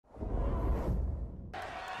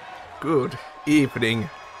Good evening,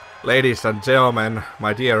 ladies and gentlemen,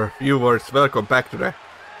 my dear viewers. Welcome back to the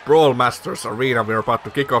Brawlmasters arena. We're about to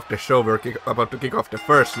kick off the show. We're about to kick off the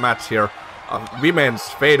first match here. A women's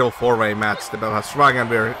fatal four-way match. The bell has swung and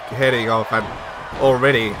we're heading off, and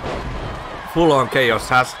already full-on chaos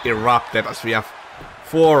has erupted as we have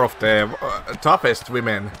four of the toughest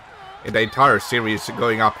women in the entire series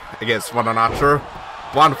going up against one another.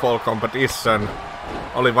 One fall competition.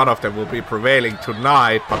 Only one of them will be prevailing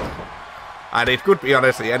tonight, and it could be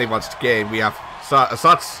honestly anyone's game. We have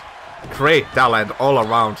such great talent all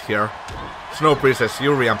around here. Snow Princess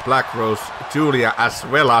Yuri and Black Rose Julia, as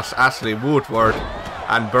well as Ashley Woodward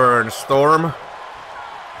and Burnstorm.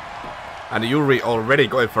 And Yuri already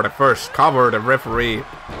going for the first cover. The referee,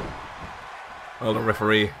 well, the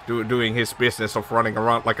referee doing his business of running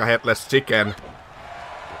around like a headless chicken.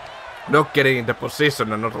 Not getting into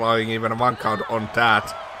position and not allowing even a one count on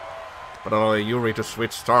that. But allowing Yuri to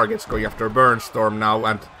switch targets, going after Burnstorm now,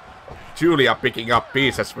 and Julia picking up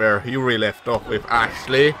pieces where Yuri left off with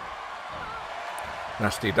Ashley.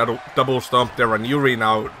 Nasty double stomp there, and Yuri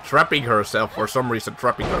now trapping herself, for some reason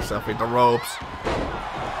trapping herself in the ropes.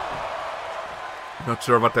 Not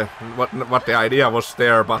sure what the idea was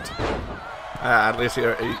there, but at least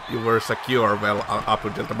you were secure well up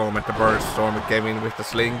until the moment the Burnstorm came in with the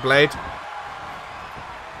sling blade.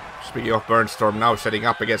 Speaking of Burnstorm, now setting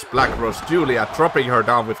up against Black Rose Julia, dropping her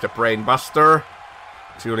down with the Brain Buster.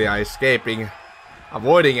 Julia escaping,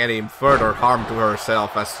 avoiding any further harm to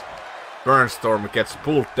herself as Burnstorm gets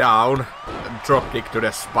pulled down. Drop kick to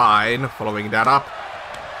the spine, following that up.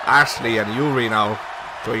 Ashley and Yuri now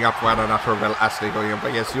going up one another. Well, Ashley going up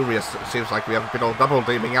against Yuri. Seems like we have a bit of double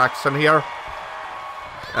teaming action here.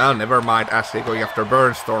 Never mind, Ashley going after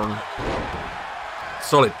Burnstorm.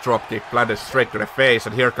 Solid dropkick planted straight to the face,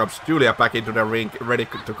 and here comes Julia back into the ring, ready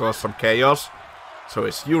to cause some chaos. So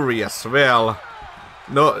is Yuri as well.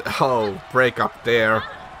 No, oh, break up there.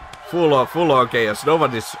 Full on chaos. No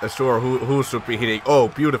one is sure who should be hitting. Oh,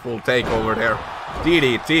 beautiful takeover there.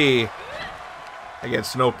 DDT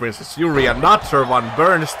against Snow Princess Yuri. Another one.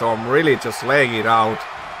 Burnstorm really just laying it out.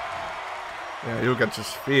 Yeah, you can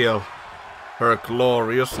just feel her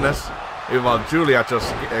gloriousness. Meanwhile, Julia just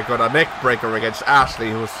got a neck breaker against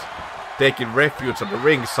Ashley, who's taking refuge on the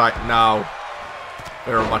ring side now.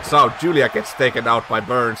 Very much out. Julia gets taken out by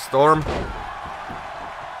Burnstorm.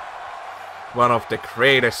 One of the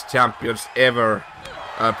greatest champions ever.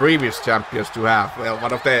 Previous champions to have. Well,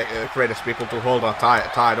 one of the greatest people to hold a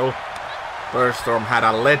title. Burnstorm had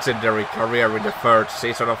a legendary career in the third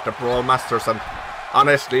season of the Brawlmasters, and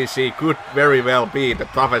honestly, she could very well be the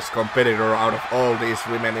toughest competitor out of all these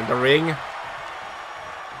women in the ring.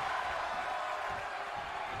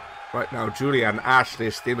 Right now, Julia and Ashley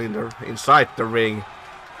still inside the ring.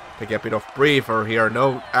 Take a bit of breather here.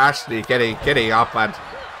 No, Ashley getting up and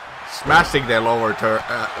smashing the lower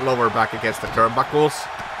back against the turnbuckles.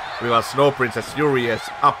 While Snow Princess Yuri is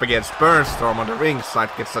up against Burnstorm on the ring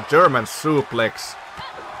side, gets a German suplex.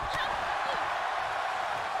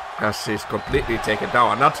 As she's completely taken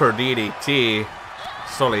down. Another DDT.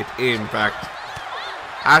 Solid impact.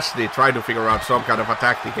 Ashley trying to figure out some kind of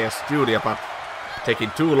attack against Julia, but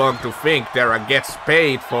taking too long to think there and gets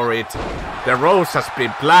paid for it. The rose has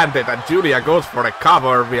been planted and Julia goes for the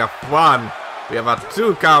cover. We have one. We have a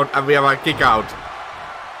 2 count and we have a kick out.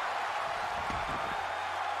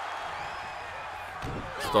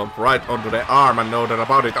 Stomp right onto the arm, and know that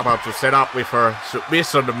about it. About to set up with her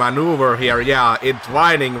submission maneuver here. Yeah,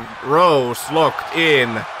 entwining Rose locked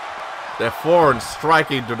in. The thorn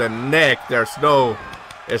striking to the neck. There's no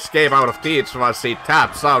escape out of teeth while she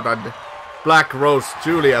taps out, and Black Rose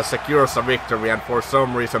Julia secures a victory, and for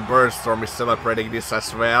some reason Burnstorm is celebrating this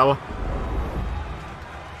as well.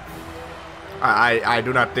 I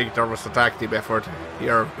do not think there was a tag team effort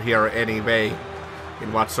here anyway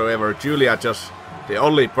in whatsoever. Julia just the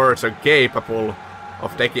only person capable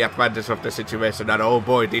of taking advantage of the situation, and oh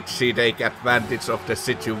boy did she take advantage of the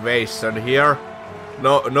situation here.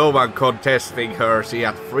 No one contesting her. She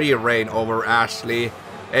had free reign over Ashley,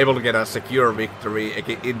 able to get a secure victory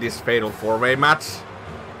in this fatal four-way match.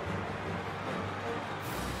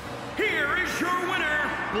 Here is your winner,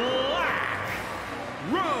 Black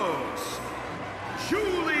Rose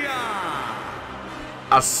Julia.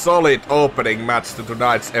 A solid opening match to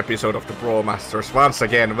tonight's episode of the Brawlmasters. Once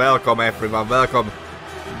again, welcome everyone, welcome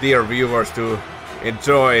dear viewers to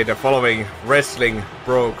enjoy the following wrestling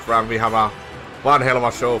program. We have one hell of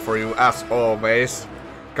a show for you as always.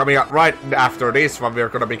 Coming up right after this one, we're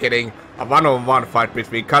gonna be getting a one-on-one fight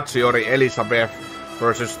between Katsuyori Elizabeth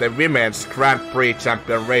versus the women's Grand Prix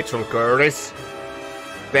champion Rachel Curtis.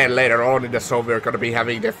 Then later on in the show, we're gonna be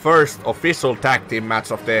having the first official tag team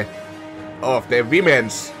match of the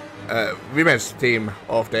women's team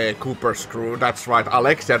of the Cooper's crew. That's right,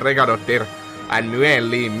 Alexia Regadottir and Nguyen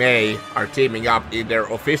Lee May are teaming up in their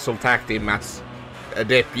official tag team match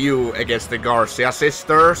debut against the Garcia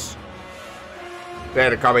sisters.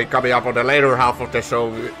 Then coming up on the later half of the show,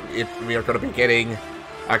 we are gonna be getting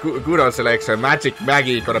a good on selection.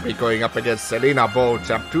 Maggie gonna be going up against Selina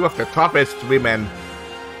Beauchamp, two of the toughest women,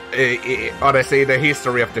 honestly, in the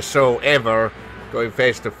history of the show ever, going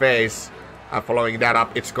face to face. And following that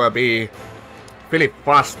up, it's gonna be Phillip,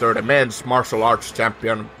 the men's martial arts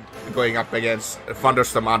champion, going up against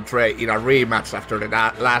Thunderstorm Andre in a rematch after the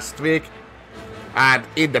last week. And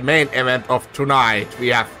in the main event of tonight, we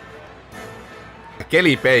have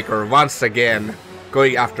Kelly Baker once again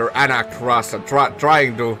going after Anna Cross and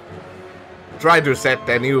trying to set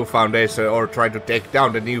the new foundation, or try to take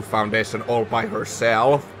down the new foundation all by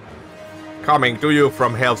herself. Coming to you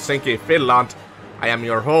from Helsinki, Finland, I am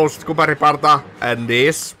your host Kupariparta, and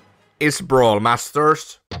this is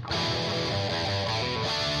Brawlmasters.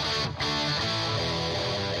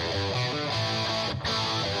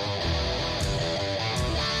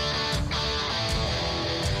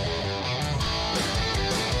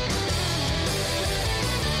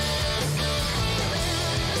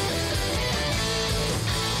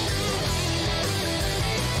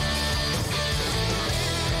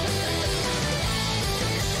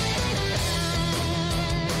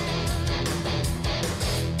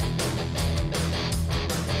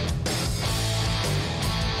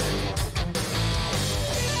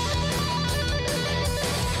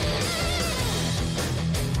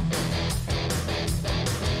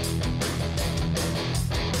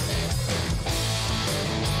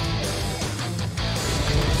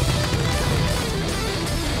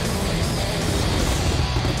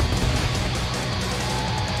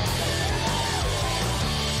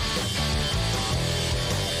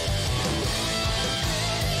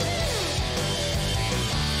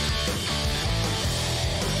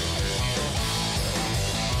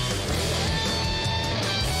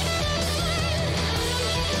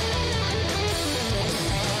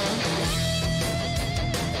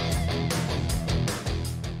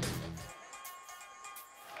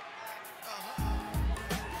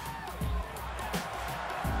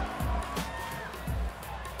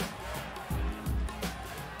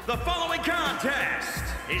 The following contest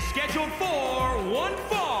is scheduled for one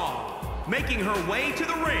fall, making her way to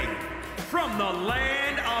the ring from the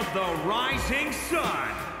land of the rising sun,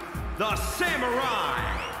 the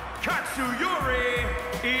samurai, Katsuyori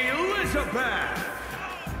Elizabeth.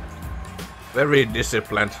 Very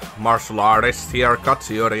disciplined martial artist here,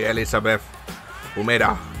 Katsuyori Elizabeth, who made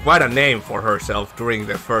quite a name for herself during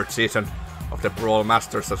the third season of the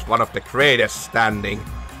Brawlmasters as one of the greatest standing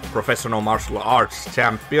professional martial arts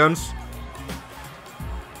champions.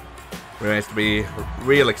 Remains to be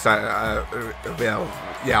real excited.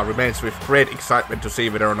 Remains with great excitement to see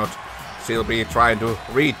whether or not she'll be trying to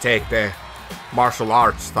retake the martial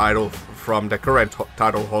arts title from the current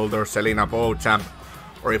title holder Selina Beauchamp,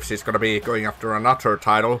 or if she's gonna be going after another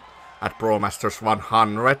title at Brawlmasters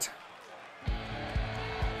 100.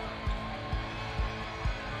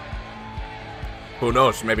 Who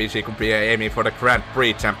knows, maybe she could be aiming for the Grand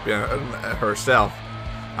Prix champion herself.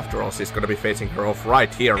 After all, she's gonna be facing her off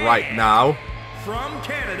right here, right now. From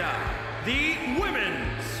Canada, the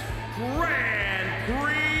Women's Grand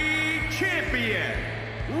Prix champion,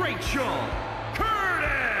 Rachel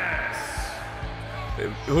Curtis!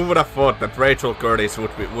 Who would have thought that Rachel Curtis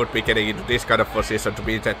would be getting into this kind of position to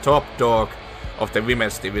be the top dog of the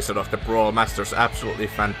women's division of the Brawlmasters? Absolutely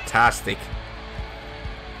fantastic.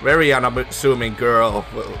 Very unassuming girl,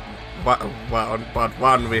 but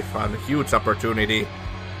one with a huge opportunity.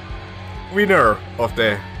 Winner of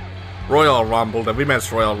the Royal Rumble, the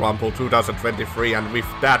Women's Royal Rumble 2023, and with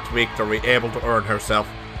that victory able to earn herself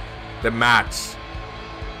the match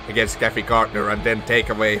against Kathy Gardner and then take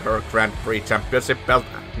away her Grand Prix championship belt,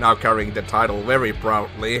 now carrying the title very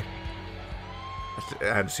proudly.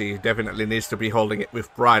 And she definitely needs to be holding it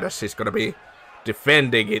with pride, as she's gonna be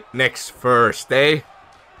defending it next Thursday.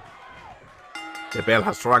 The bell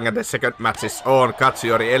has rung and the second match is on.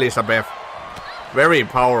 Katsuyori Elizabeth, very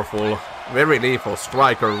powerful, very lethal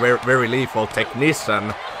striker, very lethal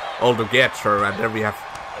technician altogether. And then we have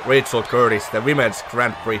Rachel Curtis, the Women's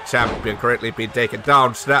Grand Prix champion, currently being taken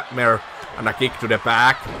down. Snapmare and a kick to the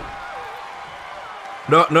back.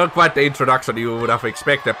 Not quite the introduction you would have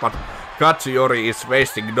expected, but Katsuyori is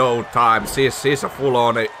wasting no time. She's a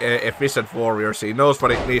full-on efficient warrior. She knows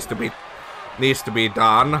what it needs to be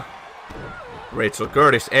done. Rachel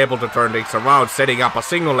Curtis able to turn things around, setting up a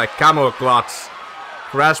single leg camel clutch.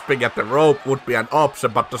 Grasping at the rope would be an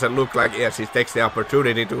option, but doesn't look like, yes, he takes the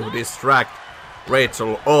opportunity to distract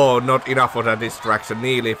Rachel. Oh, not enough of a distraction.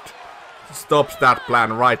 Knee lift stops that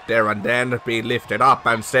plan right there and then. Being lifted up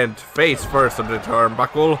and sent face first on the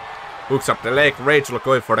turnbuckle. Hooks up the leg. Rachel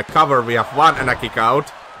going for the cover. We have one and a kick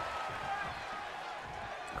out.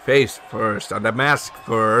 Face first and the mask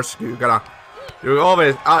first.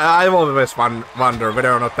 I always wonder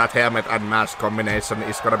whether or not that helmet and mask combination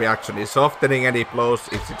is gonna be actually softening any blows,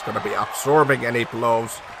 is it gonna be absorbing any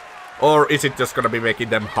blows, or is it just gonna be making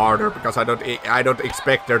them harder? Because I don't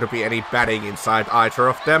expect there to be any padding inside either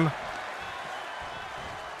of them.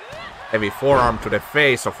 Heavy forearm to the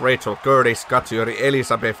face of Rachel Curtis. Katsuyori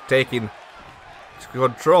Elizabeth taking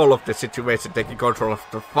control of the situation, taking control of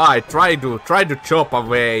the fight, trying to chop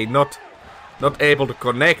away, not able to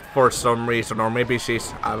connect for some reason, or maybe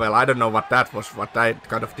she's, well, I don't know what that was, what that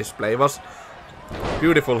kind of display was.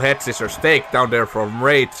 Beautiful head scissors take down there from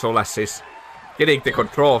Rachel as she's getting the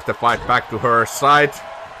control of the fight back to her side.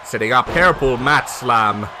 Setting up hair pull mat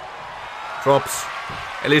slam. Drops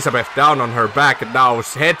Elizabeth down on her back, and now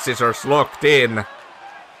head scissors locked in.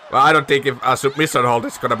 Well, I don't think if a submission hold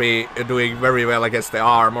is gonna be doing very well against the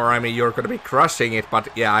arm, or I mean, you're gonna be crushing it, but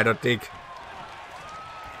yeah, I don't think...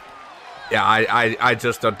 Yeah, I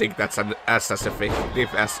just don't think that's as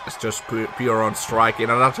effective as just pure on striking.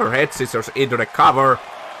 Another head scissors into the cover.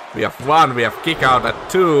 We have one, we have kick out at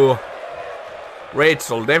 2.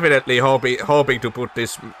 Rachel definitely hoping to put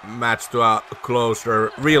this match to a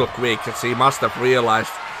closer real quick. She must have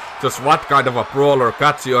realized just what kind of a brawler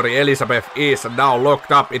Katsuyori Elizabeth is, and now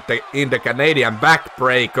locked up in the Canadian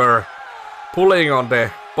backbreaker. Pulling on the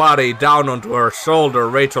body down onto her shoulder,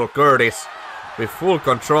 Rachel Curtis. With full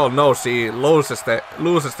control, no, she loses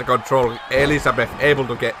the control. Elizabeth able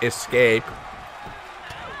to escape.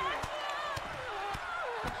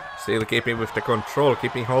 Still keeping with the control,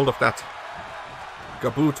 keeping hold of that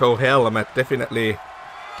Kabuto helmet. Definitely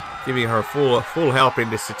giving her full help in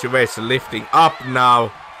this situation. Lifting up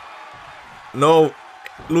now. No,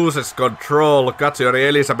 loses control. Katsuyori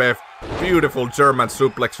Elizabeth, beautiful German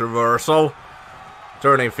suplex reversal.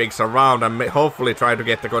 Turning things around and hopefully trying to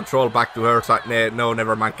get the control back to her side. No,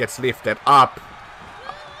 never mind. Gets lifted up.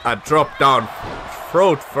 A drop down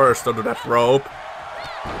throat first onto that rope.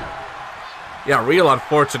 Yeah, real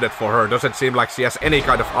unfortunate for her. Doesn't seem like she has any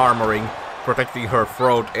kind of armoring protecting her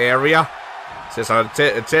throat area. She has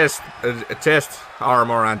a chest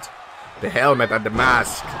armor and the helmet and the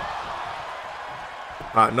mask.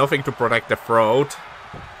 Nothing to protect the throat.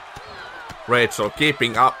 Rachel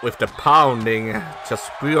keeping up with the pounding,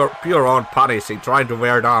 just pure on punishing, trying to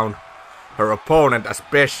wear down her opponent as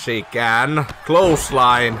best she can.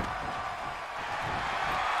 Clothesline.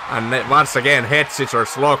 And once again, head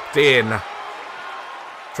scissors locked in.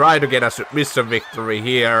 Try to get a submission victory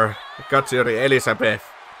here. Katsuyori Elizabeth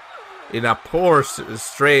in a poor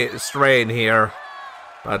strain here.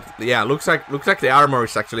 But yeah, looks like the armor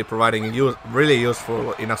is actually providing really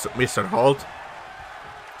useful in a submission hold.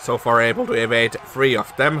 So far able to evade 3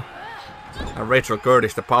 of them. And Rachel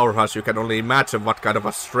Curtis, the powerhouse, you can only imagine what kind of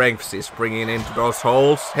a strength she's bringing into those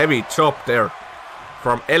holes. Heavy chop there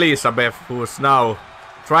from Elizabeth, who is now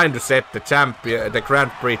trying to set the champion, the Grand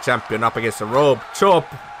Prix champion, up against the rope.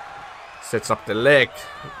 Chop. Sets up the leg.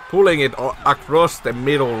 Pulling it across the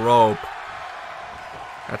middle rope.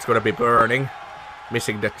 That's gonna be burning.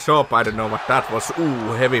 Missing the chop, I don't know what that was.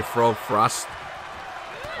 Ooh, heavy throat thrust.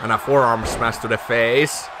 And a forearm smash to the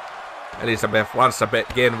face. Elizabeth once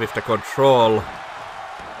again with the control.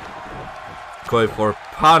 Going for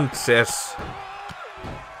punches.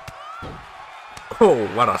 Oh,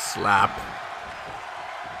 what a slap.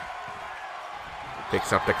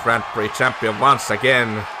 Picks up the Grand Prix champion once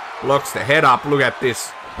again. Locks the head up, look at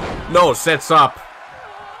this. No, sets up.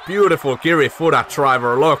 Beautiful Kirifuda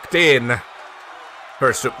driver locked in.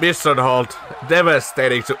 Her submission hold.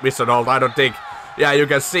 Devastating submission hold, I don't think. Yeah, you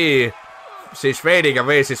can see she's fading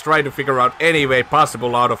away. She's trying to figure out any way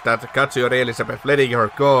possible out of that. Katsuyori Elizabeth letting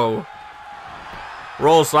her go.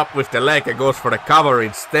 Rolls up with the leg and goes for the cover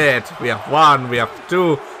instead. We have 1, we have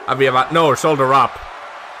 2, and we have no, shoulder up.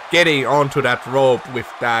 Getting onto that rope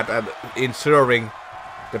with that and ensuring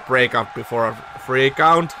the breakup before a 3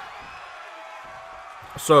 count.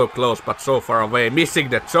 So close, but so far away. Missing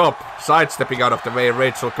the chop. Sidestepping out of the way.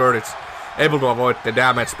 Rachel Curtis able to avoid the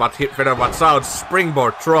damage, but Federer what's out.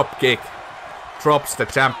 Springboard drop kick. Drops the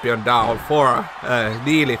champion down for a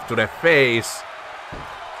knee lift to the face.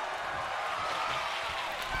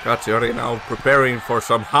 Katsuyori now preparing for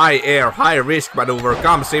some high air, high risk maneuver.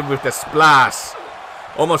 Comes in with the splash.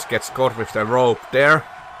 Almost gets caught with the rope there.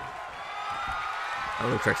 It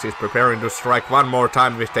looks like she's preparing to strike one more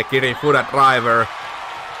time with the Kiri Fuda driver.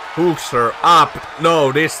 Hooks her up.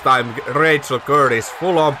 No, this time Rachel Curtis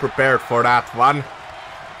full on prepared for that one.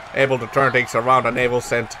 Able to turn things around and able to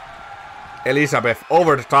send Elizabeth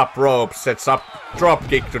over the top rope. Sets up drop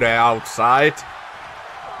kick to the outside.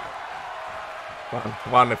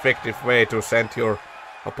 One effective way to send your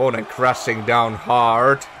opponent crashing down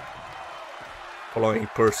hard. Following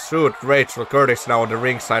pursuit, Rachel Curtis now on the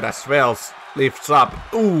ringside as well. Lifts up.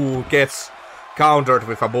 Ooh, gets countered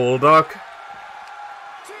with a bulldog.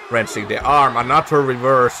 Wrenching the arm, another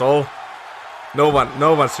reversal. No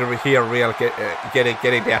one's here real getting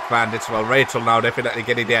the advantage. Well, Rachel now definitely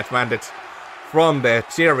getting the advantage from the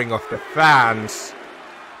cheering of the fans.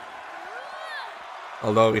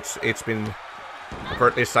 Although it's been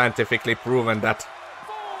apparently scientifically proven that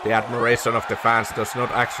the admiration of the fans does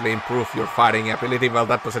not actually improve your fighting ability. Well,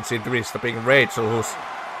 that doesn't seem to be stopping Rachel, who's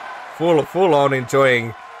full on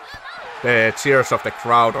enjoying the cheers of the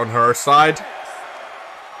crowd on her side.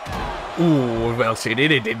 Ooh, well, she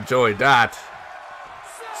didn't enjoy that.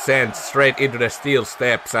 Sent straight into the steel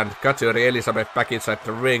steps, and Katsuyori Elizabeth back inside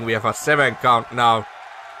the ring. We have a 7 count now.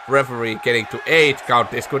 Referee getting to 8 count.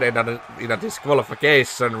 This could end in a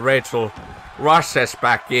disqualification. Rachel rushes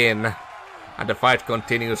back in, and the fight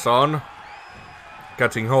continues on.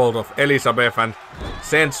 Catching hold of Elizabeth and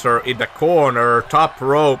sends her in the corner. Top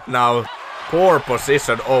rope now. Poor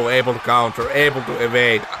position. Oh, able to counter, able to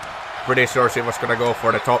evade. Pretty sure she was gonna go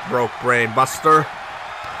for the top rope brain buster.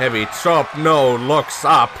 Heavy chop, no, locks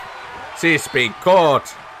up. She's being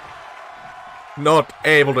caught. Not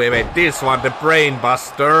able to evade this one, the brain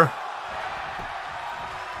buster.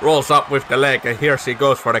 Rolls up with the leg, and here she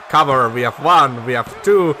goes for the cover. We have 1, we have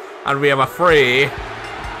 2, and we have a 3.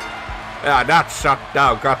 Yeah, that shut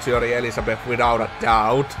down Katsuyori Elizabeth without a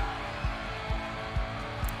doubt.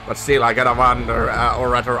 But still, I gotta wonder, or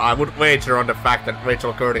rather, I would wager on the fact that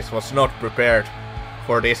Rachel Curtis was not prepared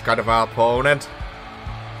for this kind of opponent.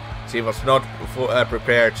 She was not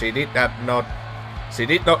prepared. She did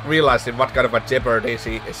not realize in what kind of a jeopardy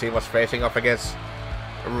she was facing off against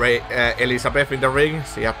Elizabeth in the ring.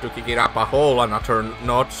 She had to kick it up a whole another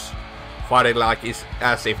notch, fighting like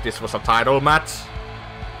as if this was a title match.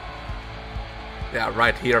 Yeah,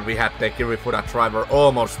 right here we had the Kiri Fuda driver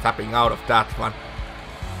almost tapping out of that one.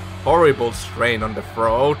 Horrible strain on the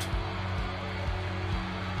throat.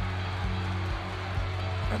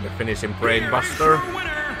 And the finishing brainbuster.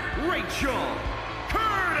 Rachel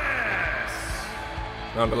Curtis.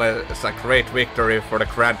 Nonetheless, it's a great victory for the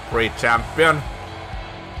Grand Prix champion.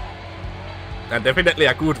 And definitely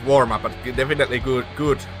a good warm-up, but definitely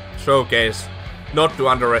good showcase not to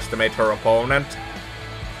underestimate her opponent.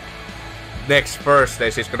 Next Thursday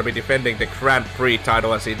she's going to be defending the Grand Prix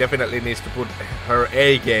title, and she definitely needs to put her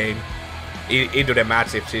A game into the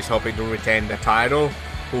match if she's hoping to retain the title.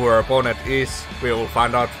 Who her opponent is, we will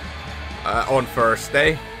find out on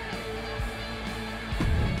Thursday.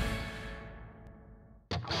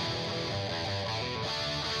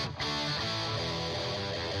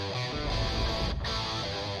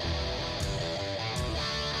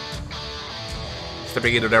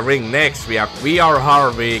 Stepping into the ring next, we have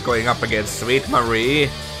Harvey going up against Sweet Marie.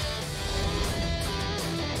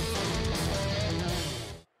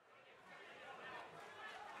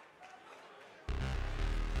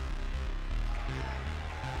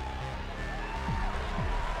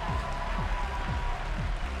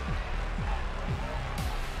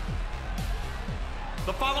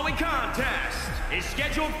 The following contest is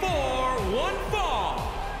scheduled for one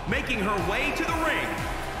fall. Making her way to the ring,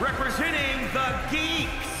 representing the geeks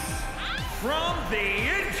from the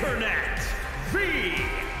internet,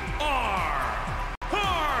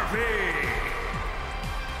 Harvey.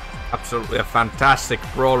 Absolutely a fantastic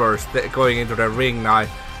brawler going into the ring now.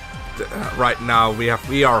 Right now we have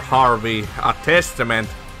Harvey, a testament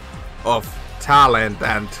of talent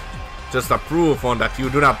and just a proof on that you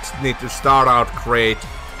do not need to start out great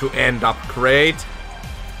to end up great.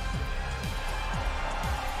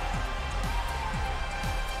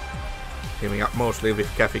 Teaming up mostly with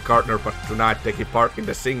Kathy Gardner, but tonight taking part in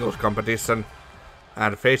the singles competition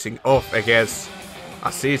and facing off against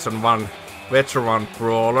a Season 1 veteran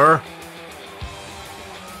brawler.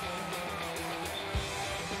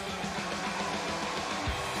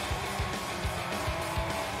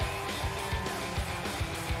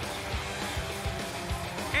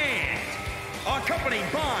 And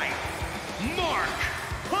accompanied by Mark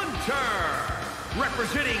Hunter,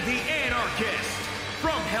 representing the Anarchist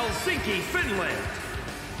from Helsinki, Finland,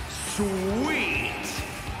 Sweet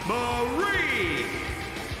Marie.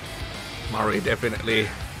 Mari definitely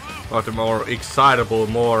one of the more excitable,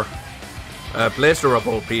 more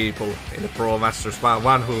pleasurable people in the Brawlmasters.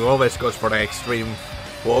 One who always goes for the extreme,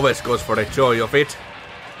 who always goes for the joy of it.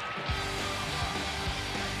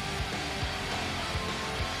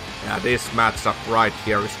 Yeah, this matchup right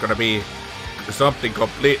here is gonna be something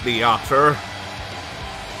completely utter.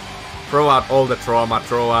 Throw out all the trauma,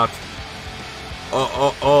 throw out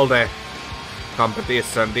all the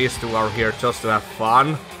competition. These two are here just to have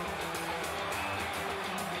fun.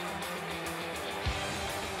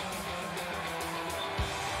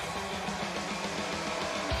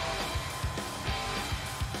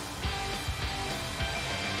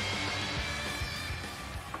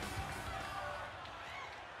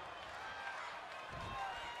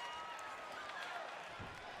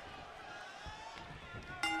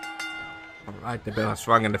 Alright, the bell has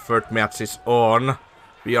swung and the third match is on.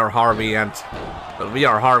 We are Harvey and... well, we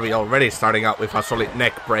are Harvey already starting out with a solid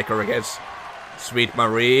neck breaker against Sweet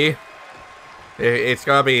Marie. It's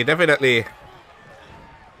gonna be definitely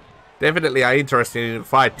an interesting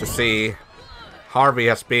fight to see. Harvey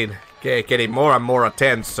has been getting more and more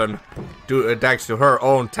attention thanks to her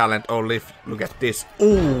own talent. Only look at this.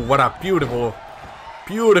 Ooh, what a beautiful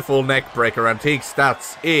neck breaker, and thinks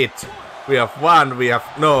that's it. We have one, we have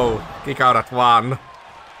no kick out at 1.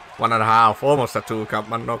 1.5, almost a 2 count,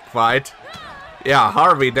 but not quite. Yeah,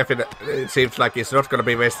 Harvey definitely, it seems like he's not gonna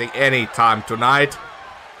be wasting any time tonight.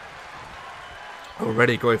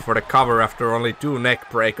 Already going for the cover after only 2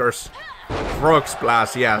 neck breakers. Frog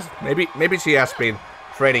Splash, yes, maybe she has been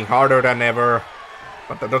training harder than ever,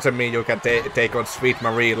 but that doesn't mean you can take on Sweet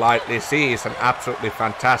Marie lightly. She is an absolutely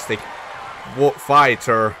fantastic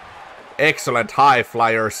fighter. Excellent high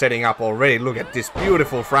flyer setting up already. Look at this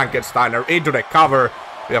beautiful Frankensteiner into the cover.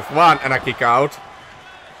 We have 1 and a kick out.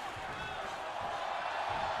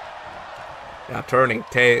 Yeah, turning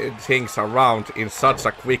things around in such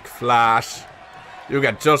a quick flash. You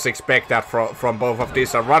can just expect that from both of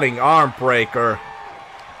these. A running arm breaker.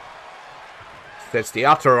 Sets the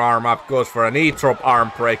other arm up, goes for a knee drop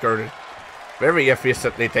arm breaker. Very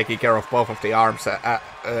efficiently taking care of both of the arms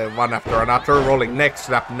one after another. Rolling neck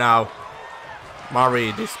snap now.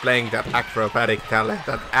 Mari displaying that acrobatic talent,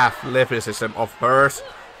 that athleticism of hers.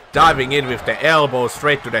 Diving in with the elbow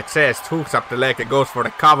straight to the chest, hooks up the leg and goes for the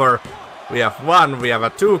cover. We have 1, we have a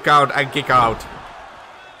 2 count and kick out.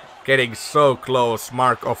 Getting so close.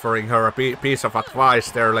 Mark offering her a piece of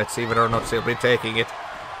advice there. Let's see whether or not she'll be taking it.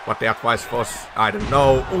 What the advice was, I don't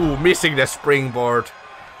know. Ooh, missing the springboard.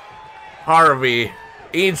 Harvey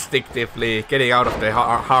instinctively getting out of the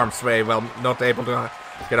harm's way. Well, not able to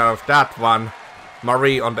get out of that one.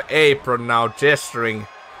 Marie on the apron now, gesturing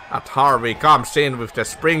at Harvey. Comes in with the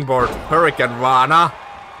springboard Hurricane Rana.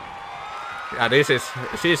 Yeah,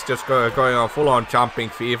 she's just going on full-on jumping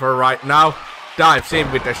fever right now. Dives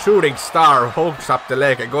in with the shooting star, hooks up the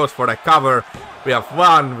leg and goes for the cover. We have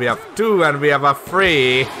 1, we have 2, and we have a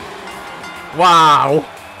 3. Wow!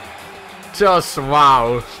 Just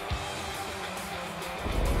wow!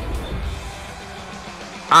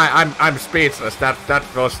 I'm speechless. That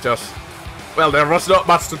was just... well, there was not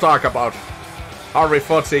much to talk about. Harvey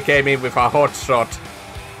Fozzi came in with a hot shot.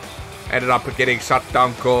 Ended up getting shut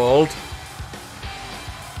down cold.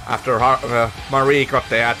 After Marie got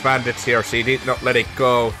the advantage here, she did not let it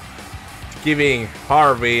go. Giving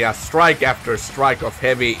Harvey a strike after strike of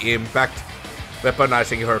heavy impact.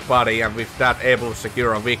 Weaponizing her body, and with that able to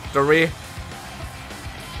secure a victory.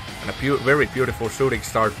 And a very beautiful shooting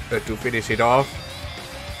star to finish it off.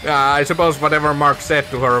 Yeah, I suppose whatever Mark said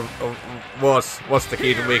to her was the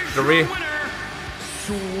key to victory.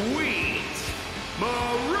 Sweet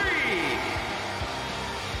Marie.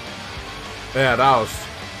 Yeah, that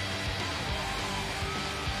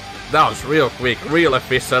was real quick, real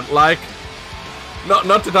efficient. Like,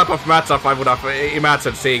 not the type of matchup I would have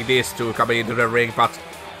imagined seeing these two coming into the ring, but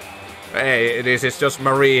hey, this is just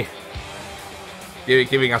Marie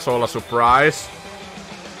giving us all a surprise.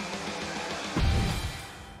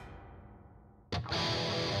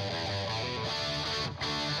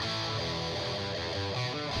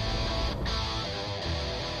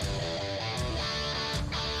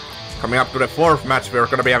 Coming up to the 4th match, we're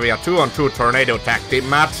gonna be having a 2-on-2 tornado tag team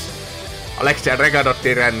match. Alexia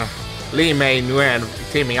Regadottir and Lee Mei Nguyen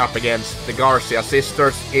teaming up against the Garcia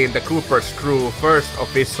sisters in the Cooper's Crew first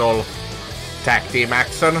official tag team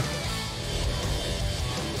action.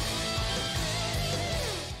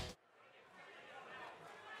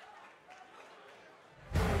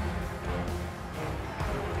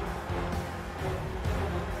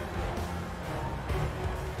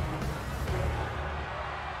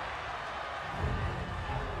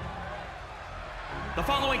 The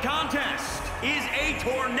following contest is a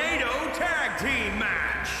tornado tag team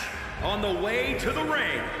match. On the way to the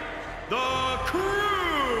ring, the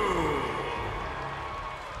Crew.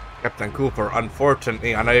 Captain Cooper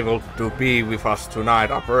unfortunately unable to be with us tonight.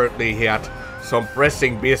 Apparently he had some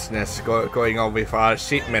pressing business going on with a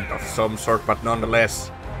shipment of some sort, but nonetheless,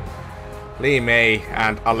 Lee May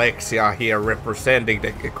and Alexia here representing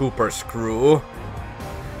the Cooper's Crew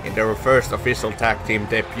in their first official tag team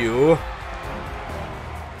debut.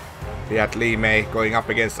 We had Lee May going up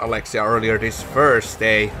against Alexia earlier this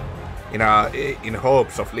Thursday in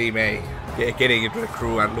hopes of Lee May getting into the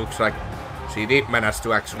Crew, and looks like she did manage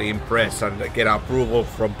to actually impress and get approval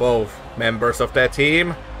from both members of their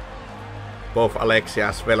team. Both Alexia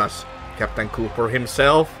as well as Captain Cooper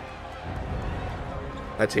himself.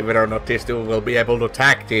 Let's see whether or not these two will be able to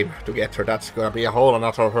tag team together. That's gonna be a whole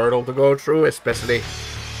another hurdle to go through, especially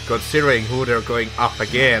considering who they're going up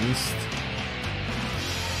against.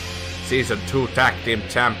 Season 2 tag team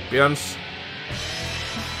champions.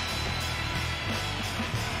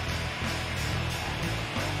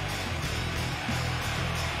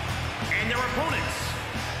 And their opponents,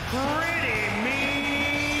 Pretty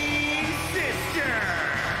Mean Sisters.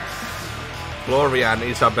 Gloria and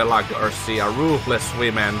Isabella Garcia, ruthless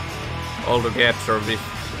women, all together with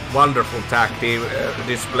wonderful tag team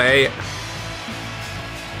display.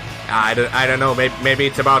 I don't know, maybe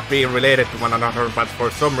it's about being related to one another, but for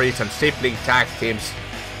some reason sibling tag teams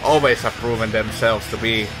always have proven themselves to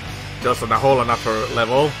be just on a whole another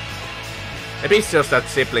level. Maybe it's just that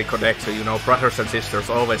sibling connection, you know, brothers and sisters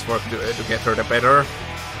always work together the better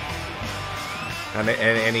than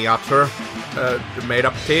any other made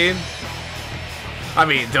up team. I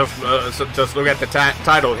mean, just look at the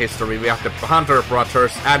title history. We have the Hunter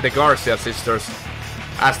brothers and the Garcia sisters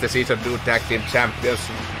as the Season 2 tag team champions.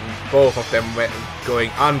 Both of them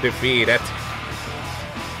going undefeated.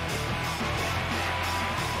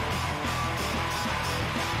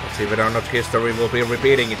 Let's see whether or not history will be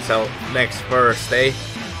repeating itself next Thursday,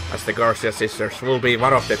 as the Garcia sisters will be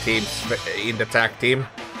one of the teams in the tag team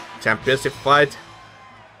championship fight.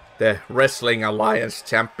 The Wrestling Alliance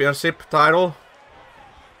Championship title.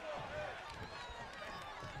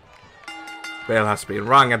 Bell has been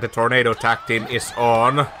rung and the Tornado tag team is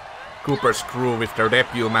on. Cooper's Crew with their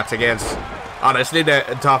debut match against, honestly, the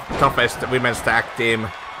toughest women's tag team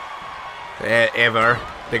ever,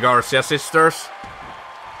 the Garcia sisters.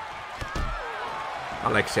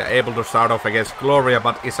 Alexia able to start off against Gloria,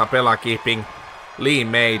 but Isabella keeping Lee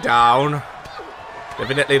May down.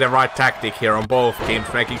 Definitely the right tactic here on both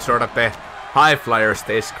teams, making sure that the high flyer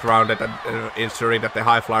stays grounded and ensuring that the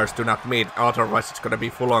high flyers do not meet, otherwise it's gonna be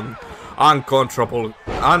full on uncontrollable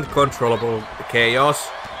chaos.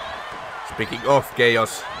 Speaking of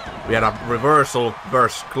chaos, we had a reversal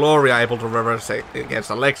versus Gloria, able to reverse against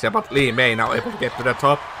Alexia, but Lee May now able to get to the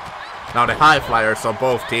top. Now the high flyers on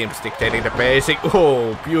both teams dictating the pacing.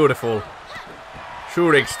 Oh, beautiful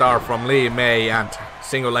shooting star from Lee May and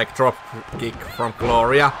single leg drop kick from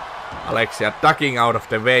Gloria. Alexia ducking out of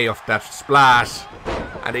the way of that splash.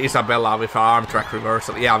 And Isabella with her arm track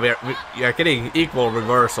reversal. Yeah, we are getting equal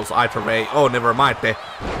reversals either way. Oh, never mind. The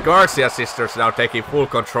Garcia sisters now taking full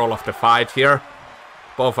control of the fight here.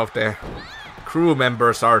 Both of the crew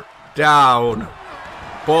members are down.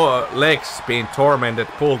 Both legs being tormented,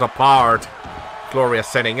 pulled apart. Gloria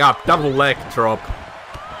setting up. Double leg drop.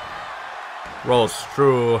 Rolls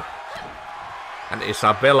through. And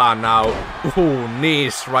Isabella now, ooh,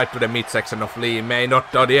 knees right to the midsection of Lee May.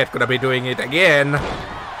 Not done yet, gonna be doing it again.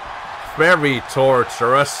 Very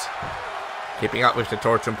torturous. Keeping up with the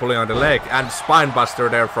torture and pulling on the leg. And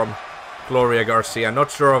spinebuster there from Gloria Garcia.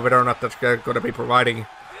 Not sure whether or not that's gonna be providing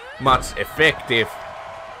much effective,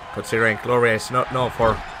 considering Gloria is not known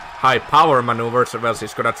for high power maneuvers. Well,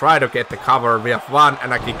 she's gonna try to get the cover. We have one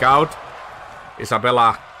and a kick out.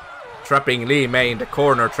 Isabella trapping Lee May in the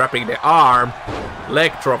corner, trapping the arm.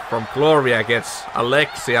 Leg drop from Gloria against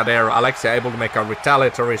Alexia there. Alexia able to make a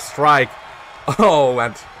retaliatory strike. Oh,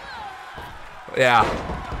 and yeah,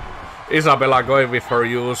 Isabella going with her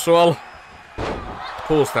usual.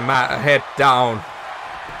 Pulls the head down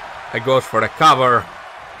and goes for the cover.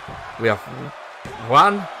 We have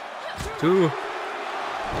 1, 2.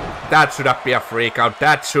 That should have been a freak out.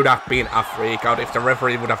 That should have been a freak out. If the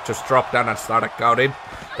referee would have just dropped down and started counting,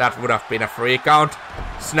 that would have been a freak out.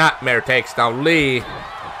 Snapmare takes down Lee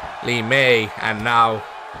May, and now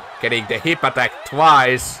getting the hip attack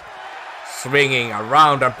twice. Swinging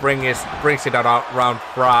around and brings it around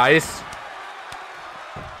Price.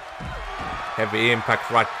 Heavy impact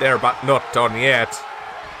right there, but not done yet.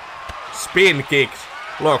 Spin kick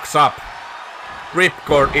locks up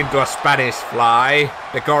Ripcord into a Spanish fly.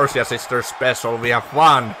 The Garcia sisters special. We have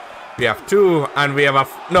 1, we have 2, and we have a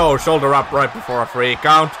no, shoulder up right before a 3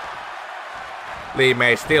 count. Lee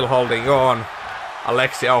May still holding on.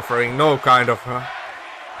 Alexia offering no kind of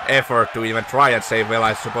effort to even try and save. Well,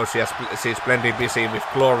 I suppose she's plenty busy with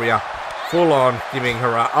Gloria full on giving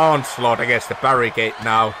her an onslaught against the barricade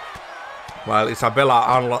now. While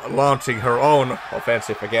Isabella launching her own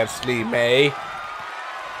offensive against Lee May.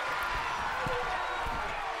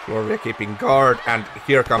 Gloria keeping guard, and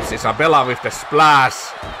here comes Isabella with the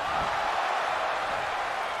splash.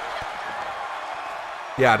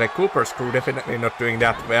 Yeah, the Cooper's crew definitely not doing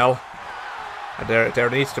that well. There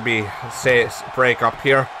needs to be a break up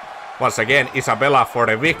here. Once again, Isabella for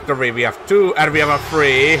the victory. We have 2 and we have a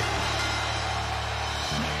 3.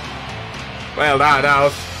 Well,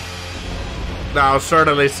 that was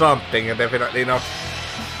certainly something, and definitely not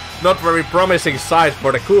very promising sight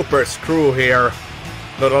for the Cooper's crew here.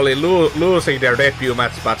 Not only losing their debut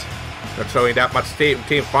match, but not showing that much team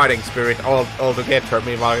fighting spirit all together.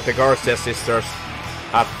 Meanwhile, the Garcia sisters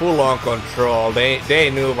had full-on control.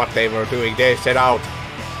 They knew what they were doing. They set out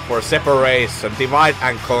for separation, divide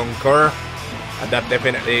and conquer, and that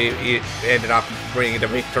definitely ended up bringing the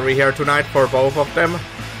victory here tonight for both of them.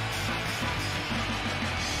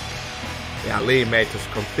 Yeah, Lee May was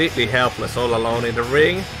completely helpless all alone in the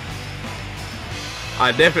ring.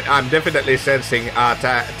 I'm definitely sensing a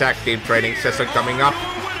tag team training session coming up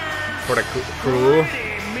for the crew.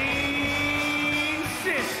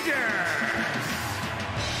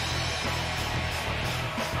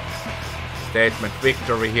 Statement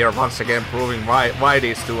victory here, once again proving why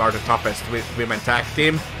these two are the toughest women tag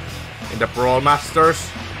team in the Brawlmasters.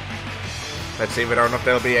 Let's see whether or not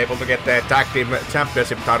they'll be able to get the tag team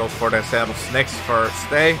championship titles for themselves next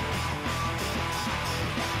Thursday.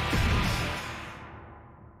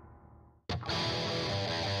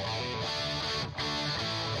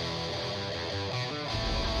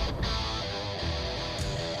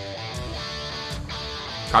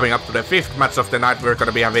 Coming up to the 5th match of the night, we're going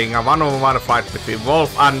to be having a one-on-one fight between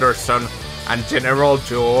Wolf Anderson and General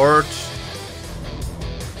George.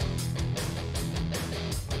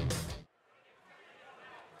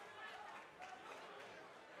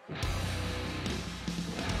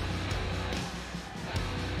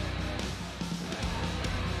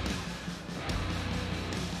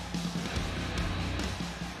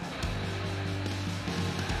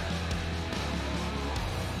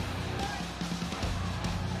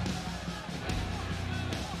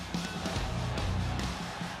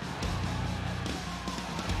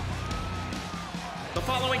 The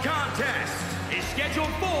following contest is scheduled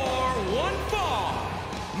for one fall.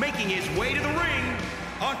 Making his way to the ring,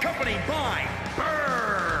 accompanied by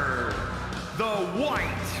Bird, the White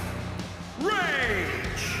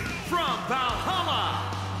Rage from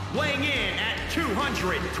Valhalla, weighing in at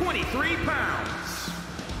 223 pounds,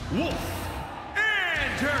 Wolf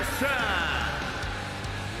Anderson.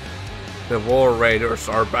 The War Raiders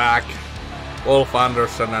are back. Wolf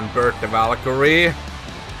Anderson and Bird the Valkyrie,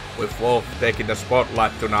 with Wolf taking the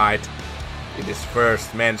spotlight tonight in his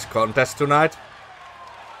first men's contest tonight.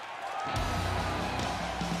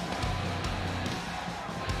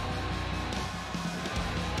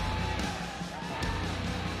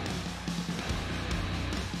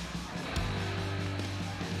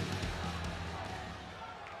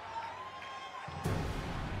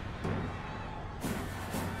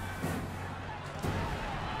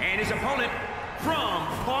 And his opponent from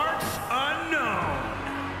parts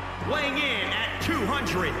unknown, weighing in at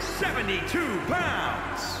 272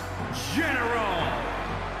 pounds, General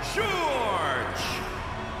George.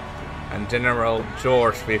 And General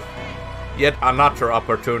George with yet another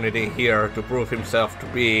opportunity here to prove himself to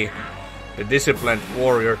be the disciplined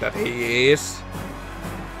warrior that he is.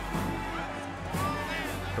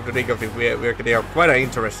 Come to think of it, we're getting a quite an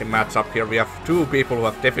interesting matchup here. We have two people who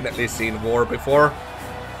have definitely seen war before.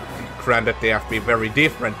 Granted, they have been very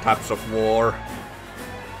different types of war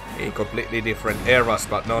in completely different eras,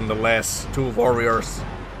 but nonetheless, two warriors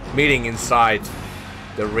meeting inside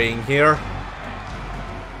the ring here.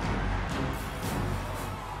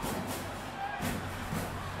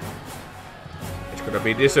 It's gonna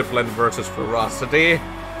be discipline versus ferocity.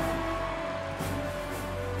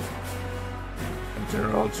 And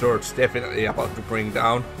General George definitely about to bring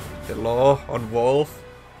down the law on Wolf.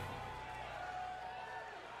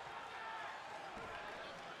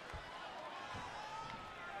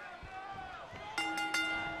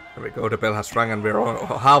 There we go, the bell has rung and we're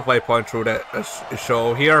on halfway point through the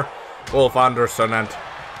show here. Wolf Anderson and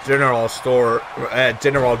General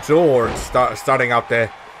George starting out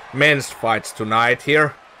the men's fights tonight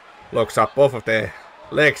here. Locks up both of the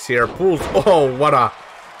legs here. Pulls. Oh, what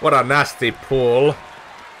a nasty pull.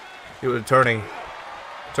 He was turning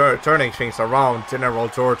things around. General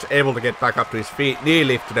George able to get back up to his feet. Knee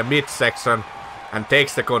lift to the midsection. And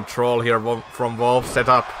takes the control here from Wolf. Set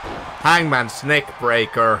up Hangman's neck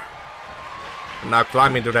breaker. And now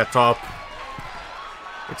climbing to the top.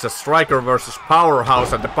 It's a striker versus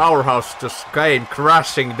powerhouse. And the powerhouse just came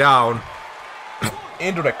crashing down.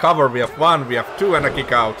 Into the cover. We have 1, we have 2 and a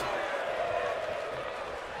kick out.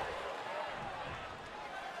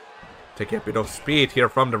 Take a bit of speed here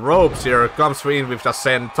from the ropes. Here comes in with the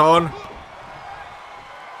senton.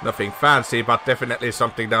 Nothing fancy, but definitely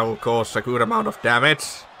something that will cause a good amount of damage.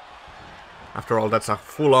 After all, that's a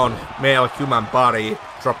full-on male human body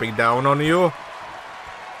dropping down on you.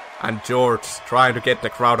 And George trying to get the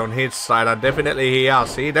crowd on his side, and definitely he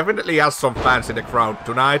has. He definitely has some fans in the crowd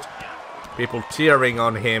tonight. People cheering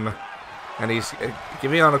on him. And he's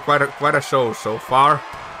giving on quite a show so far.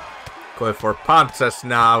 Going for punches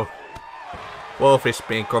now. Wolf is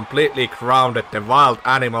being completely grounded. The wild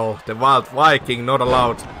animal, the wild Viking, not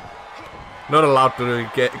allowed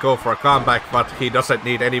to go for a comeback, but he doesn't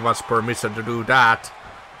need anyone's permission to do that.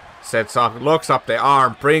 Sets up, locks up the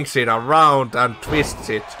arm, brings it around and twists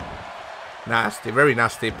it. Nasty, very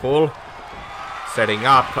nasty pull. Setting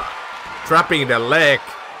up, trapping the leg.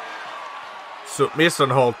 Submission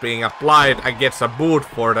hold being applied and gets a boot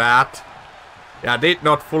for that. Yeah, did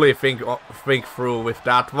not fully think through with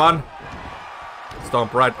that one.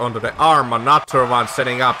 Stomp right onto the arm, another one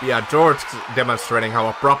setting up. Yeah, George demonstrating how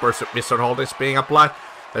a proper submission hold is being applied.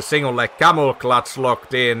 A single leg camel clutch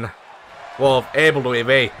locked in. Wolf able to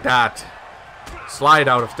evade that. Slide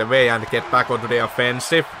out of the way and get back onto the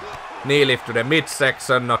offensive. Knee lift to the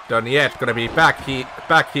midsection, not done yet. Gonna be back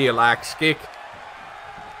heel axe kick.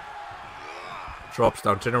 Drops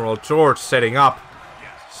down General George, setting up.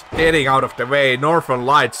 Getting out of the way. Northern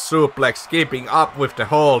Lights suplex, keeping up with the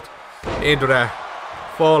hold. Into the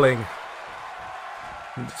falling,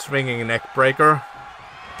 swinging neck breaker.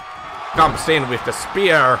 Comes in with the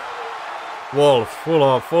spear. Wolf full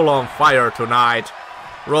on fire tonight.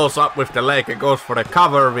 Rolls up with the leg and goes for the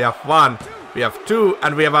cover. We have 1, we have 2,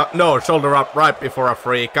 and we have a shoulder up right before a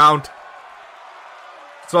free count.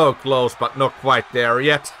 So close, but not quite there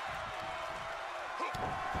yet.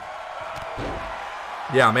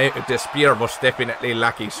 Yeah, maybe the spear was definitely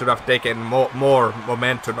lacking. Should have taken more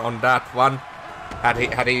momentum on that one. Had he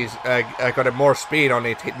got more speed on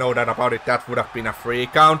it, no doubt about it, that would have been a free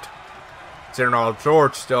count. General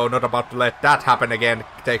George, though, not about to let that happen again.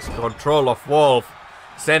 Takes control of Wolf,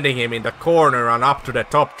 sending him in the corner and up to the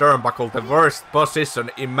top turnbuckle. The worst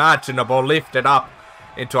position imaginable, lifted up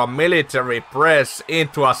into a military press,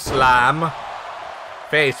 into a slam.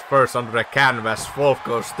 Face first onto the canvas. Wolf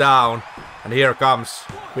goes down. And here comes,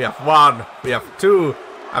 we have 1, we have 2,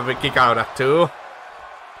 and we kick out at 2.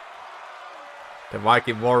 The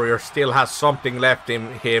Viking Warrior still has something left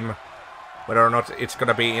in him. Whether or not it's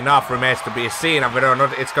gonna be enough remains to be seen, and whether or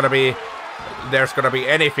not there's gonna be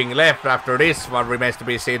anything left after this one remains to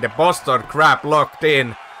be seen. The Boston Crab locked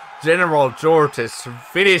in. General George's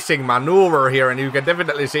finishing maneuver here, and you can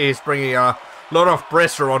definitely see he's bringing a lot of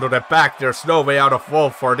pressure onto the back. There's no way out of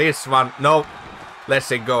Wolf for this one. No.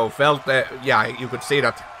 Lets it go. Felt yeah, you could see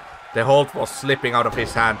that the hold was slipping out of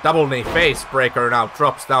his hand. Double knee face breaker now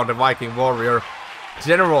drops down the Viking Warrior.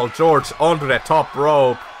 General George onto the top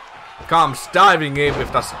rope. Comes diving in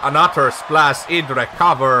with another splash into the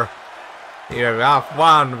cover. Here we have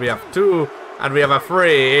 1, we have 2, and we have a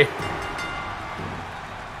 3.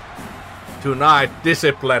 Tonight,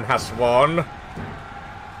 discipline has won.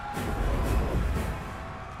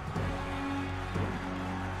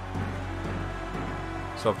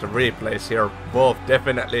 So the replays here, Wolf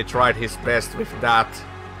definitely tried his best with that.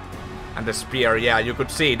 And the spear, yeah, you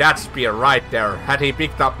could see that spear right there. Had he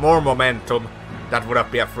picked up more momentum, that would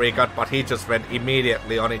have been a free cut, but he just went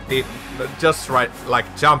immediately on it. Just right, like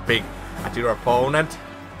jumping at your opponent.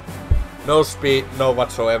 No speed, no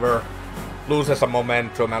whatsoever. Loses a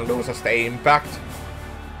momentum and loses the impact.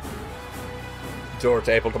 George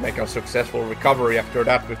able to make a successful recovery after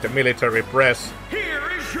that with the military press. Here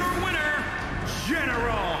is your winner,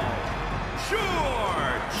 General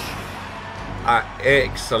George!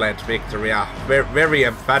 Excellent victory, very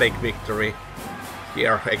emphatic victory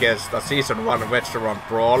here against a Season 1 veteran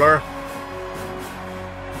brawler.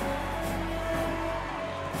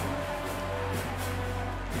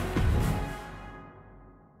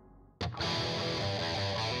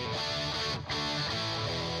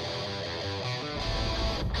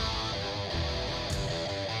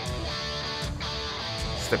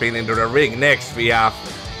 Stepping into the ring next, we have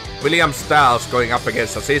William Stylez going up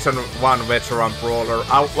against a Season 1 veteran brawler,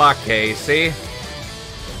 Outlaw Casey.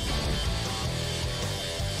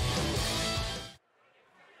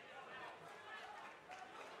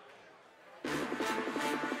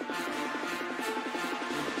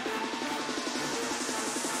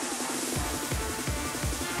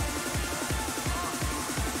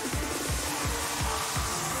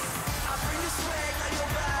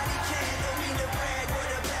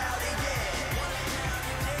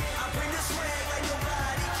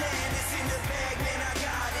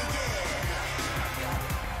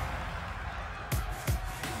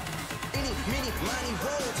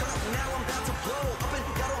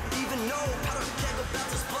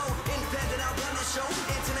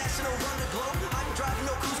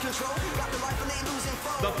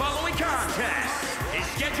 The following contest is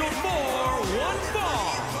scheduled for one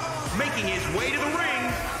fall. Making his way to the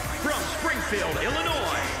ring from Springfield,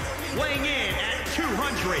 Illinois, weighing in at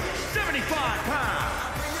 275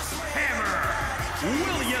 pounds, Hammer,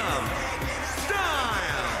 William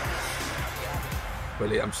Stylez.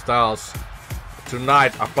 William Stylez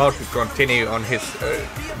tonight about to continue on his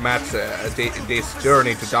match, this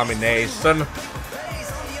journey to domination.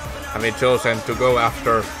 Having chosen to go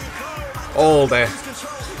after all the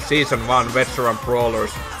Season 1 veteran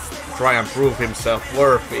brawlers, try and prove himself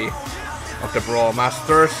worthy of the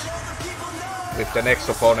Brawlmasters. With the next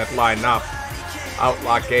opponent lined up,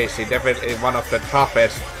 Outlaw Casey, definitely one of the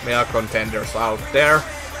toughest male contenders out there.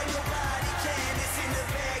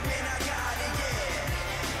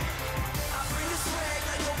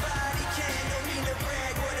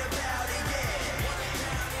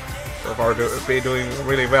 So far, be doing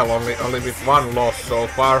really well. Only with one loss so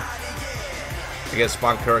far against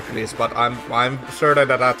Punk Hercules, but I'm certain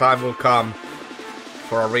that that time will come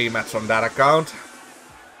for a rematch on that account.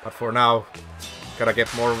 But for now, gotta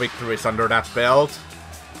get more victories under that belt.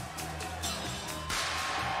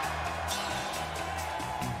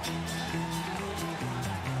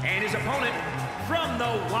 And his opponent from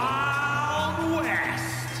the Wild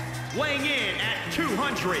West, weighing in at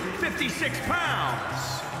 256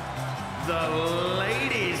 pounds, the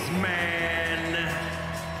ladies' man,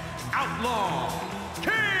 Outlaw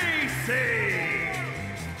Casey!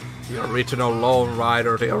 The original Lone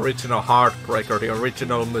Rider, the original Heartbreaker, the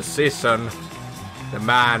original musician, the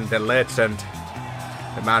man, the legend,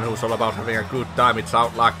 the man who's all about having a good time. It's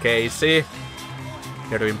Outlaw Casey.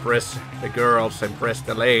 Here to impress the girls, impress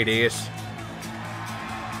the ladies.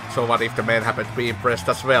 So what if the men happen to be impressed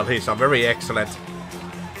as well? He's a very excellent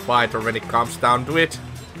fighter when it comes down to it.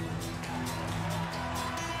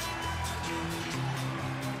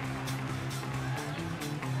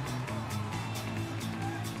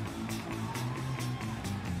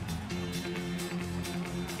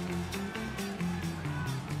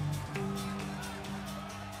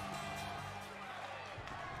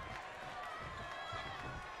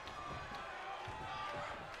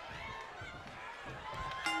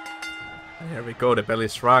 Here we go, the bell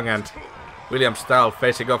is rung, and William Stylez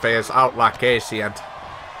facing off against Outlaw Casey, and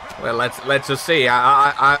well, let's just see.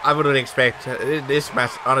 I wouldn't expect this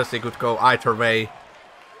match honestly could go either way.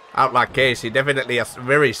 Outlaw Casey, definitely a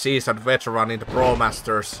very seasoned veteran in the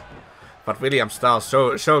Brawlmasters, but William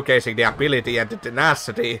Stylez showcasing the ability and the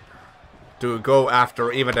tenacity to go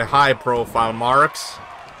after even the high-profile marks.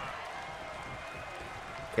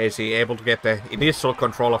 Casey able to get the initial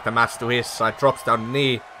control of the match to his side, drops down the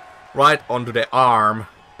knee right onto the arm,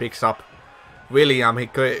 picks up William.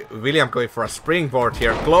 William going for a springboard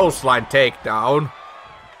here, clothesline takedown.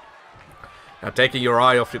 Now taking your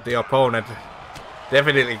eye off the opponent,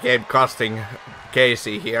 definitely game costing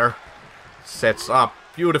Casey here. Sets up,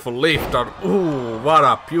 beautiful lift on. Ooh, what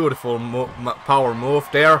a beautiful power move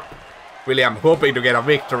there. William hoping to get a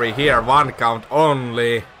victory here, 1 count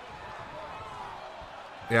only.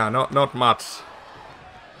 Yeah, not much.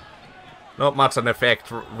 Not much an effect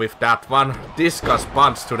with that one. Discus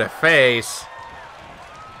punch to the face.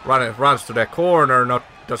 Runs to the corner,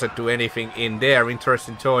 doesn't do anything in there.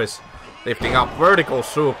 Interesting choice. Lifting up vertical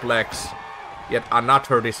suplex. Yet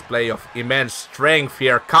another display of immense strength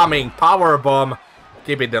here coming. Powerbomb.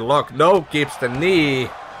 Keeping the lock. No, keeps the knee.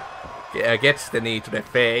 Gets the knee to the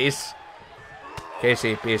face.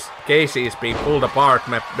 Casey is being pulled apart,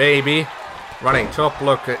 baby. Running top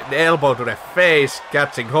look, the elbow to the face,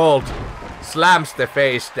 catching hold, slams the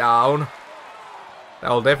face down.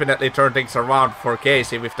 That will definitely turn things around for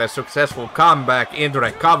Casey with the successful comeback into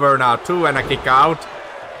the cover now, 2 and a kick out.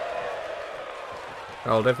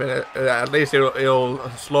 Well, definitely, at least it'll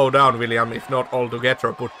slow down William, if not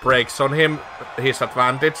altogether, put brakes on him, his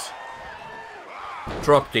advantage.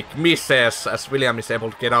 Dropkick misses as William is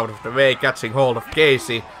able to get out of the way, catching hold of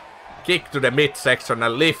Casey. kick to the midsection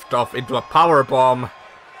and lift off into a powerbomb.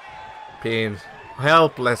 Being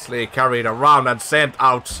helplessly carried around and sent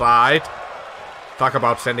outside. Talk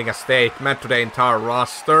about sending a statement to the entire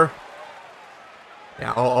roster.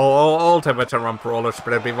 Yeah, all the veteran brawlers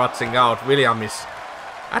better be watching out. William is,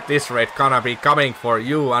 at this rate, gonna be coming for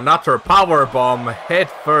you. Another powerbomb, head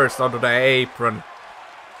first onto the apron.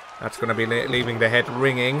 That's gonna be leaving the head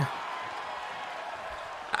ringing.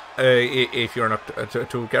 If you're not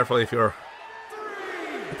too careful, if you're...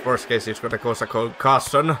 In worst case, it's gonna cause a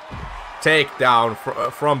concussion. Takedown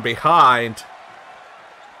from behind.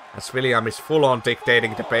 As William is full on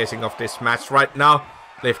dictating the pacing of this match right now.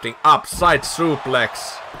 Lifting up, side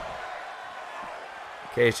suplex.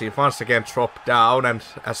 Casey once again dropped down, and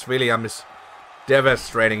as William is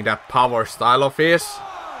demonstrating that power style of his.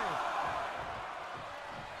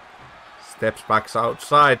 Steps back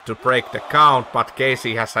outside to break the count, but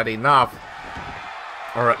Casey has had enough.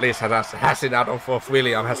 Or at least has enough of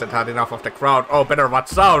William, hasn't had enough of the crowd. Oh, better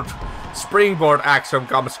watch out! Springboard action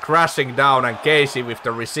comes crashing down, and Casey with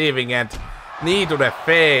the receiving end. Knee to the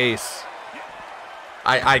face.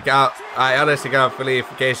 I honestly can't believe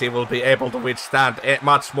Casey will be able to withstand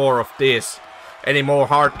much more of this. Any more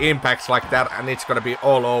hard impacts like that, and it's gonna be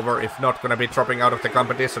all over, if not gonna be dropping out of the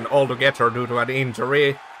competition altogether due to an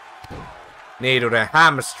injury. Knee to the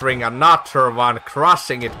hamstring, another one,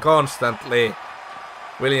 crushing it constantly.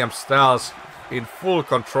 William Stylez in full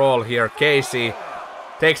control here. Casey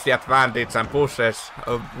takes the advantage and pushes,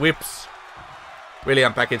 whips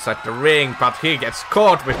William back inside the ring, but he gets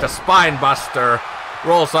caught with the spine buster.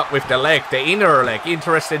 Rolls up with the leg, the inner leg.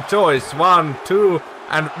 Interesting choice. 1, 2,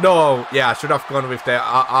 and no. Yeah, should have gone with the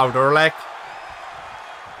outer leg.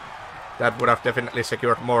 That would have definitely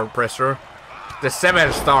secured more pressure. The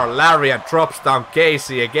 7-star lariat drops down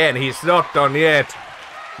Casey again. He's not done yet.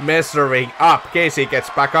 Measuring up. Casey gets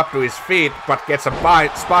back up to his feet, but gets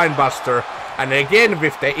a spine buster. And again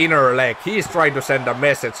with the inner leg. He's trying to send a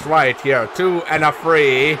message right here. 2 and a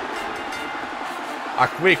 3. A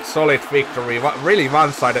quick, solid victory. Really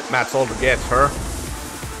one-sided match altogether.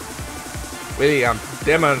 William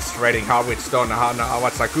demonstrating how it's done. How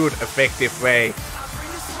it's a good, effective way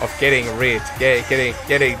of getting rid, getting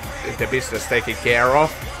the business taken care of.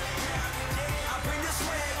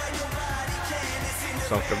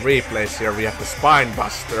 So the replays here, we have the spine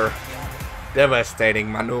buster.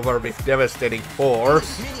 Devastating maneuver with devastating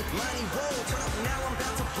force.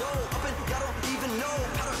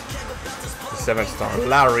 The 7-star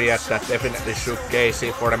lariat that definitely shook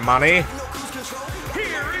Casey for the money.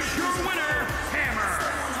 Here is your winner, Hammer,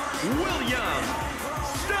 William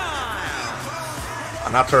Stylez.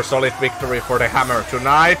 Another solid victory for the Hammer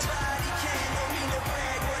tonight.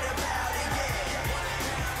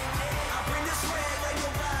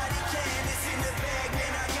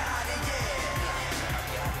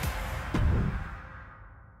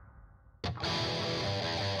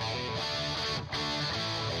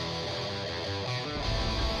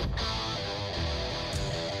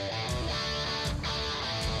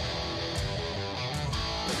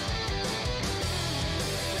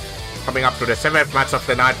 Coming up to the 7th match of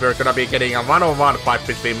the night, we're gonna be getting a one-on-one fight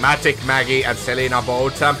between Magic, Maggie, and Selina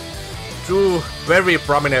Beauchamp. Two very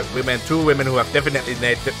prominent women, two women who have definitely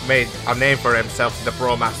made a name for themselves in the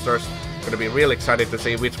Brawlmasters. Gonna be real excited to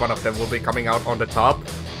see which one of them will be coming out on the top.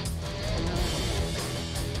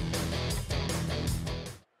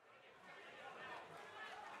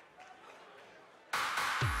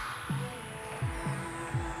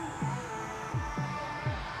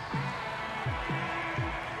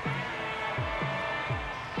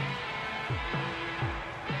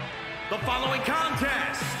 The following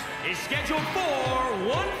contest is scheduled for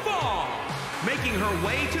one fall, making her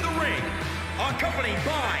way to the ring, accompanied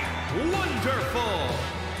by wonderful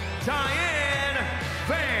Diane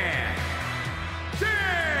Van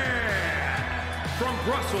Dam. From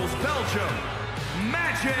Brussels, Belgium,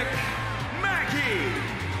 Magic Maggie.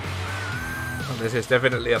 Well, this is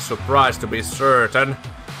definitely a surprise to be certain.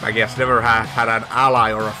 Maggie has never had an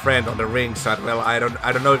ally or a friend on the ringside. Well, I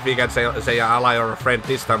don't know if we can say an ally or a friend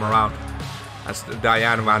this time around, as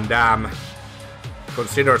Diane Van Dam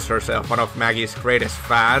considers herself one of Maggie's greatest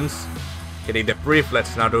fans, getting the privilege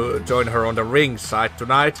now to join her on the ringside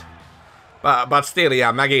tonight. But still,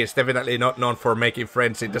 yeah, Maggie is definitely not known for making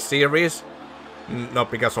friends in the series, not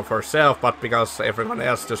because of herself, but because everyone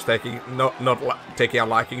else just not taking a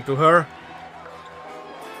liking to her.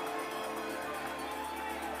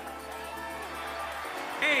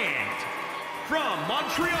 From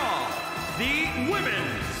Montreal, the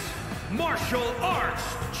Women's Martial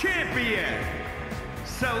Arts Champion,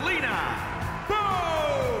 Selina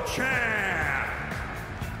Beauchamp.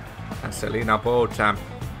 Selina Beauchamp,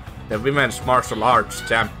 the women's martial arts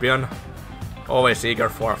champion. Always eager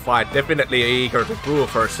for a fight, definitely eager to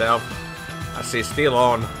prove herself. As she's still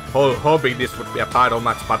on, hoping this would be a title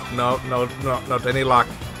match, but not any luck.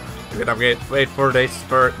 We're gonna wait for this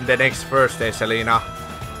for the next Thursday, Selina.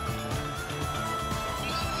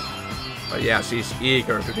 But yeah, she's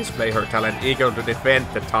eager to display her talent, eager to defend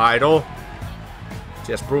the title.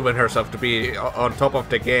 She has proven herself to be on top of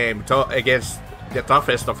the game against the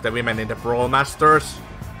toughest of the women in the Brawlmasters.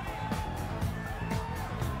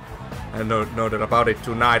 I know that about it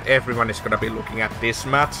tonight. Everyone is gonna be looking at this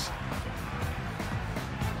match.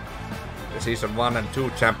 The Season 1 and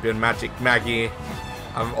 2 champion Maggie,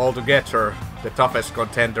 altogether the toughest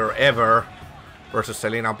contender ever, versus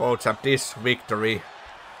Selina Beauchamp. This victory,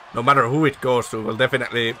 no matter who it goes to, will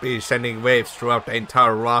definitely be sending waves throughout the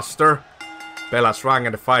entire roster. Bella's rang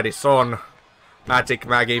and the fight is on. Magic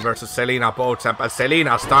Maggie versus Selina Beauchamp, and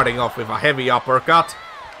Selina starting off with a heavy uppercut.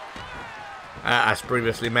 As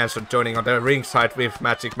previously mentioned, joining on the ringside with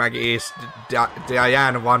Magic Maggie is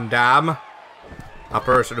Diane Van Dam, a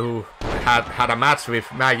person who had a match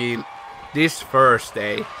with Maggie this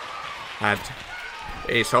Thursday, and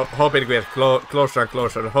is hoping to get closer and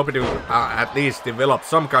closer, hoping to at least develop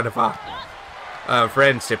some kind of a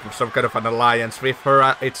friendship, some kind of an alliance with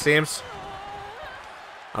her, it seems.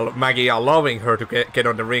 Maggie allowing her to get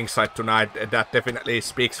on the ringside tonight, that definitely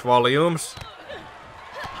speaks volumes.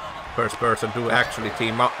 First person to actually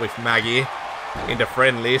team up with Maggie in the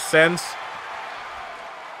friendly sense.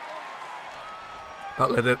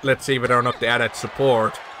 But let's see whether or not the added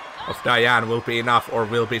support of Diane will be enough, or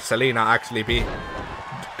will be Selina actually be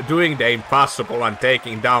doing the impossible and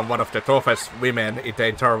taking down one of the toughest women in the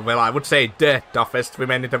entire, well, I would say the toughest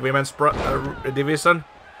women in the women's division.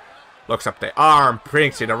 Looks up the arm,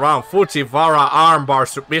 brings it around. Fujiwara armbar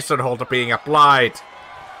submission hold being applied.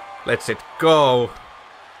 Lets it go.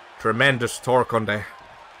 Tremendous torque on the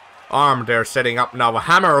arm there, setting up now a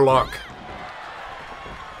hammerlock.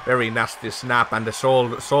 Very nasty snap, and the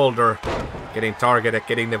shoulder getting targeted,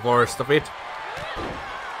 getting the worst of it.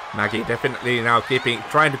 Maggie definitely now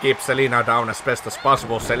trying to keep Selina down as best as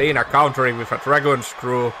possible. Selina countering with a dragon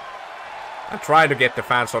screw and trying to get the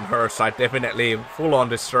fans on her side. Definitely full on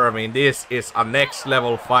disturbing. This is a next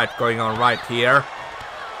level fight going on right here.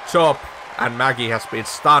 Chop, and Maggie has been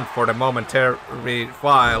stunned for the momentary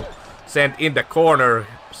while. Sent in the corner.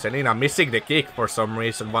 Selina missing the kick for some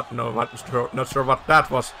reason. Not sure what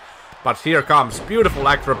that was. But here comes beautiful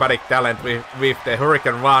acrobatic talent with the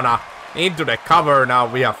Hurricane Rana into the cover. Now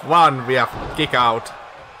we have one. We have kick out.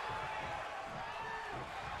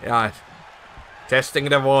 Yeah, testing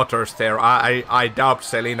the waters there. I doubt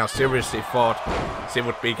Selina seriously thought she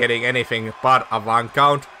would be getting anything but a 1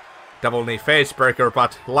 count. Double knee facebreaker,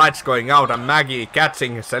 but lights going out, and Maggie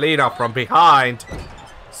catching Selina from behind,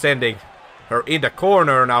 sending her in the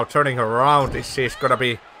corner. Now turning her around. She's gonna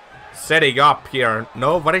be setting up here.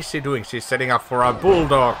 No, what is she doing? She's setting up for a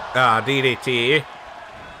bulldog DDT.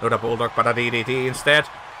 Not a bulldog, but a DDT instead.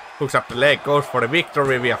 Hooks up the leg, goes for the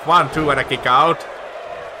victory. We have 1, 2, and a kick out.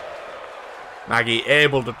 Maggie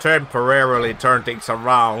able to temporarily turn things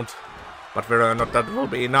around, but whether or not that will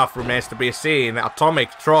be enough remains to be seen.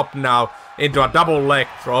 Atomic drop now into a double leg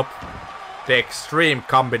drop. The extreme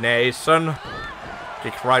combination.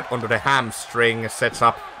 Kick right onto the hamstring, sets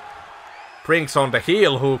up, brings on the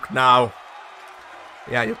heel hook now.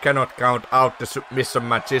 Yeah, you cannot count out the submission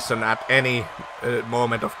magician at any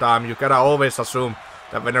moment of time. You gotta always assume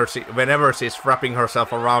that whenever she's wrapping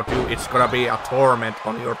herself around you, it's gonna be a torment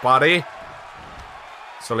on your body.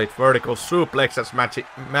 Solid vertical suplex as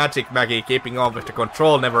Magic Maggie keeping on with the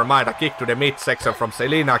control. Never mind, a kick to the midsection from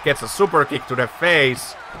Selina. Gets a super kick to the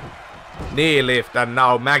face. Knee lift, and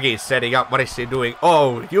now Maggie setting up. What is she doing?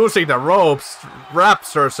 Oh, using the ropes.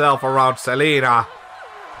 Wraps herself around Selina.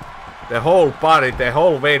 The whole body, the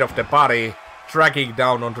whole weight of the body dragging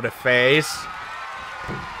down onto the face.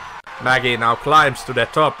 Maggie now climbs to the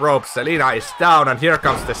top rope. Selina is down, and here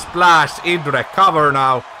comes the splash into the cover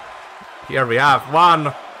now. Here we have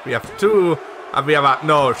 1, we have 2, and we have a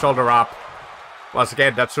no, shoulder up. Once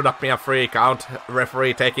again, that should have been a free count.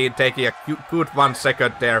 Referee taking a good 1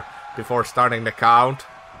 second there before starting the count.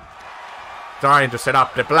 Trying to set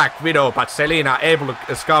up the Black Widow, but Selina able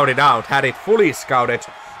to scout it out. Had it fully scouted,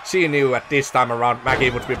 she knew at this time around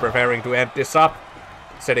Maggie would be preparing to end this up.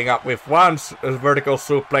 Setting up with 1 vertical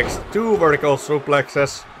suplex, 2 vertical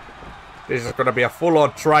suplexes. This is gonna be a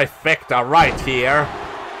full-on trifecta right here.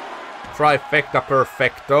 Trifecta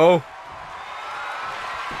perfecto.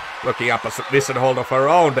 Looking up a submission hold of her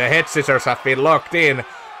own. The head scissors have been locked in.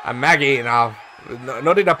 And Maggie now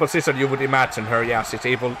not in a position you would imagine her. Yeah, she's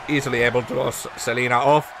easily able to toss Selina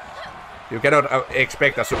off. You cannot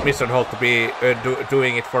expect a submission hold to be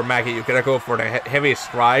doing it for Maggie. You gotta go for the heavy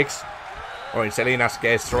strikes. Or in Selina's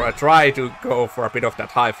case, try to go for a bit of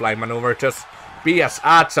that high flying maneuver. Just be as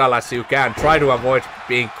agile as you can. Try to avoid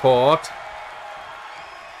being caught.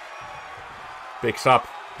 Picks up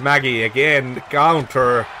Maggie again.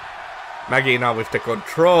 Counter. Maggie now with the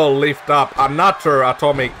control. Lift up. Another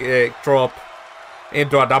atomic drop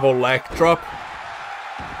into a double leg drop.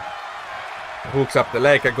 Hooks up the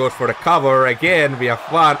leg and goes for the cover again. We have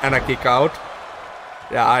one and a kick out.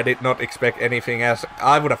 Yeah, I did not expect anything else.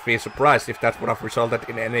 I would have been surprised if that would have resulted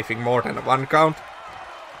in anything more than a 1 count.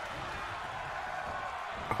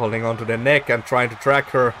 Holding on to the neck and trying to drag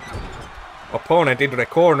her opponent into the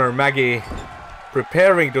corner. Maggie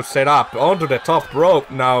preparing to set up onto the top rope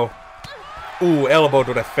now. Ooh, elbow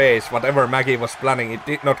to the face. Whatever Maggie was planning, it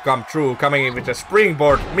did not come true. Coming in with a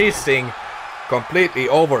springboard, missing. Completely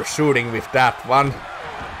overshooting with that one.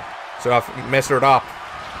 So I've measured up.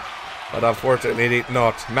 But unfortunately did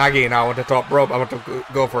not. Maggie now on the top rope. I want to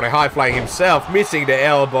go for the high flying himself. Missing the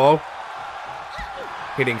elbow.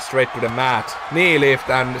 Hitting straight to the mat. Knee lift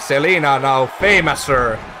and Selina now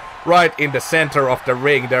famouser. Right in the center of the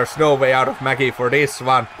ring. There's no way out of Maggie for this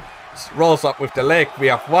one. Rolls up with the leg. We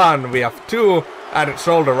have 1, we have 2. And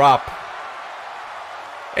shoulder up.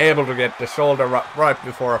 Able to get the shoulder up right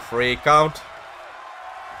before a 3 count.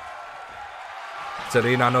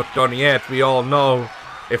 Selina not done yet. We all know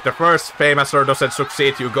if the first famouser doesn't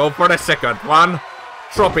succeed, you go for the second one.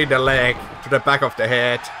 Dropping the leg to the back of the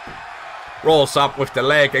head. Rolls up with the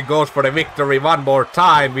leg and goes for the victory one more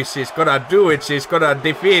time. If she's gonna do it, she's gonna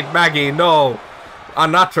defeat Maggie. No.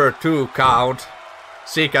 Another 2 count.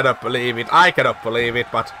 She cannot believe it. I cannot believe it,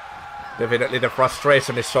 but definitely the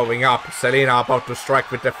frustration is showing up. Selina about to strike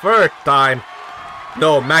with the 3rd time.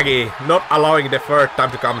 No, Maggie not allowing the 3rd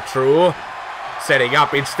time to come true. Setting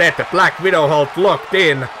up instead the Black Widow hold locked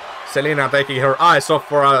in. Selina taking her eyes off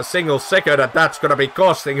for a single second, and that's gonna be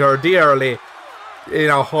costing her dearly. In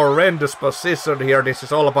a horrendous position here. This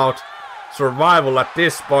is all about survival at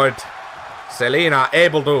this point. Selina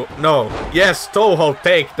able to... No. Yes, toe hold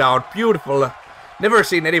takedown. Beautiful. Never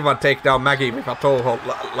seen anyone take down Maggie with a toe hold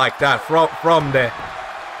like that from the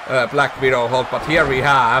Black Widow hold, but here we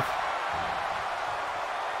have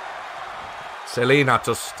Selina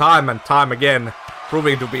just time and time again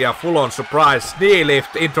proving to be a full-on surprise. Knee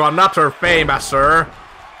lift into another famouser.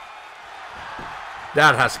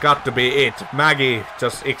 That has got to be it. Maggie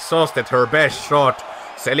just exhausted her best shot.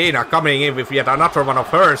 Selina coming in with yet another one of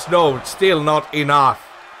hers. No, it's still not enough.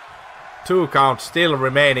 2 counts still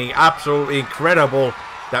remaining. Absolutely incredible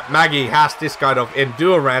that Maggie has this kind of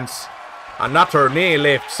endurance. Another knee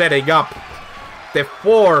lift setting up the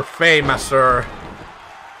 4th famouser.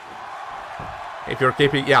 If you're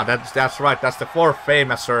keeping... Yeah, that's right. That's the 4th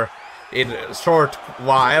famouser in a short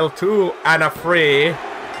while. 2 and a 3.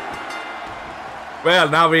 Well,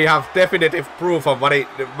 now we have definitive proof of what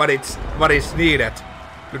is needed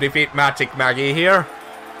to defeat Magic Maggie here.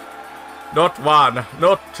 Not 1,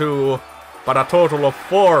 not 2, but a total of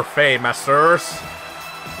 4 famousers.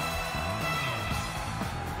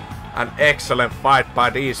 An excellent fight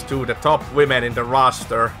by these two, the top women in the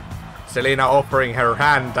roster. Selina offering her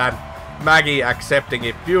hand and Maggie accepting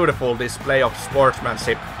it. Beautiful display of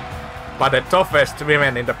sportsmanship by the toughest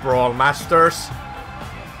women in the Brawlmasters.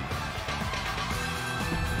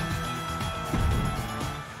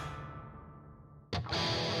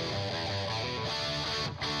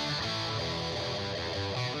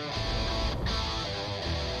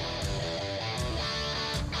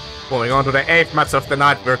 Moving on to the 8th match of the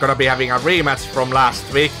night, we're gonna be having a rematch from last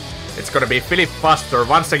week. It's gonna be Phillip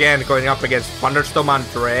once again going up against Thunderstorm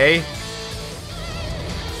Andre.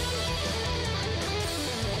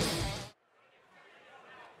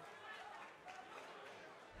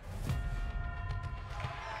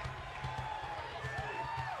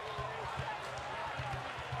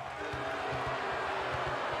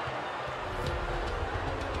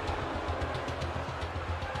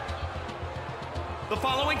 The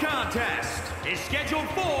following contest is scheduled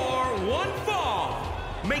for 1 fall.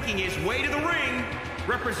 Making his way to the ring,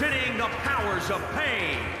 representing the Powers of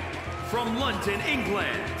Pain. From London,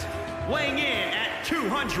 England, weighing in at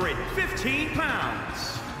 215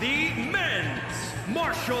 pounds, the men's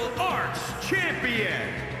martial arts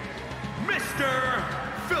champion, Mr.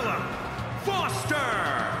 Phillip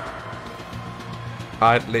Foster.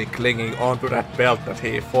 Tightly clinging onto that belt that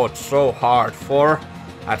he fought so hard for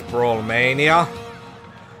at Brawlmania.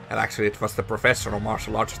 And actually it was the professional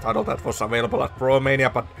martial arts title that was available at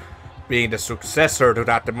Brawlmania, but being the successor to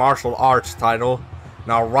that, the martial arts title,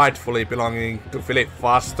 now rightfully belonging to Phillip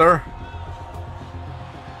Foster.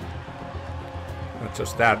 Not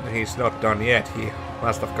just that, he's not done yet. He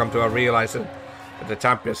must have come to a realization that the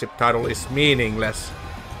championship title is meaningless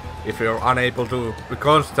if you're unable to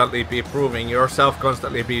constantly be proving yourself,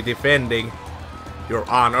 constantly be defending your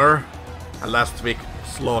honor. And last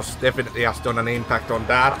week's loss definitely has done an impact on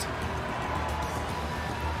that.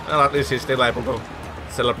 Well, at least he's still able to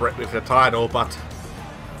celebrate with the title, but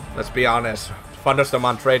let's be honest, Thunderstorm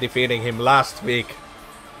Andre defeating him last week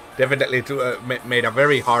definitely made a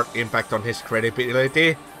very hard impact on his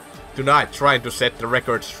credibility. Tonight, trying to set the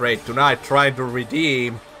record straight. Tonight, trying to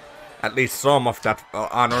redeem at least some of that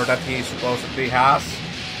honor that he supposedly has.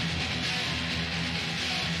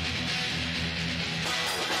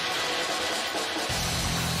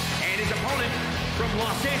 And his opponent from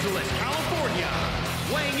Los Angeles, California,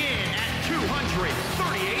 weighing in at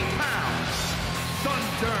 238 pounds,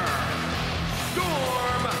 Thunderstorm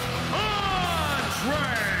Andre!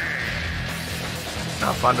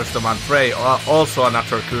 Now Thunderstorm Andre, also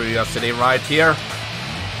another curiosity right here.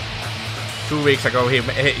 2 weeks ago he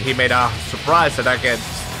made a surprise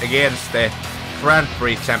against the Grand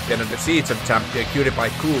Prix champion and the season champion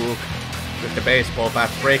Kupariparta with the baseball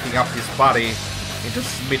bat, breaking up his body into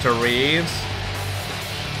smithereens.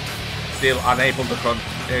 Still unable to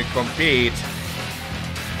compete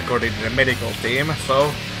according to the medical team,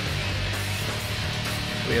 so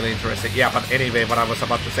really interesting. Yeah, but anyway, what I was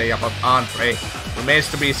about to say about Andre remains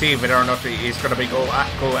to be seen whether or not he's gonna be go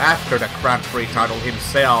after the Grand Prix title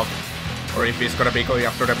himself, or if he's gonna be going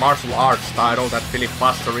after the martial arts title that Phillip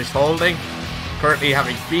Foster is holding. Currently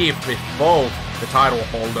having beef with both the title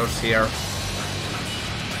holders here.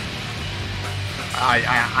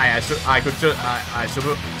 I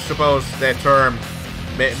suppose the term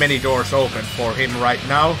many doors open for him right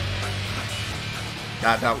now.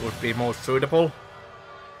 That would be most suitable.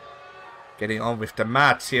 Getting on with the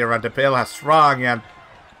match here, and the bell has rung, and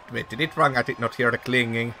wait, did it ring? I did not hear the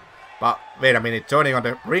clinging. But wait a minute, joining on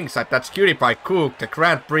the ringside, that's Kupariparta, the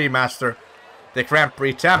Grand Prix master, the Grand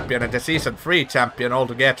Prix champion, and the Season 3 champion all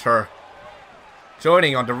together.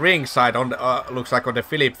 Joining on the ringside, on the, looks like on the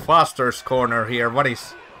Phillip Foster's corner here. What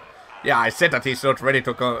is... Yeah, I said that he's not ready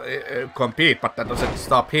to compete, but that doesn't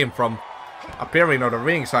stop him from appearing on the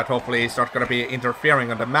ringside. Hopefully he's not going to be interfering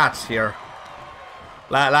on the match here.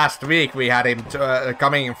 Last week we had him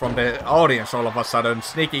coming in from the audience all of a sudden,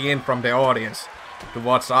 sneaking in from the audience to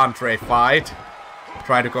watch Andre fight.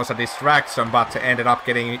 Tried to cause a distraction, but ended up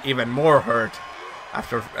getting even more hurt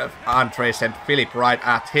after Andre sent Phillip right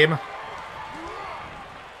at him.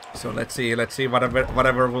 So let's see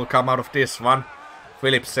whatever will come out of this one.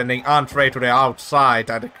 Phillip sending Andre to the outside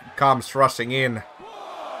and comes rushing in.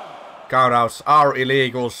 Countouts are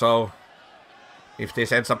illegal, so if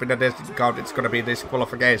this ends up in a count, it's gonna be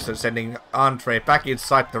disqualification, sending Andre back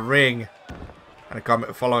inside the ring. And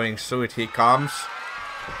following suit he comes.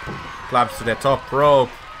 Clamps to the top rope.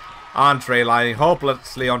 Andre lying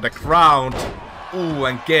hopelessly on the ground. Ooh,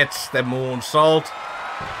 and gets the moonsault.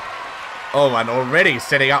 Oh, and already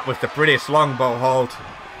setting up with the British longbow hold.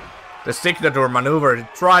 The signature maneuver,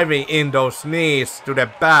 driving in those knees to the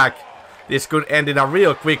back. This could end in a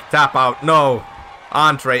real quick tap out. No.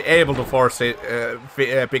 Andre able to force it,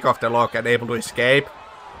 pick off the lock and able to escape.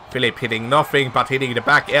 Phillip hitting nothing, but hitting the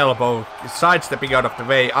back elbow, sidestepping out of the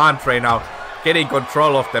way. Andre now getting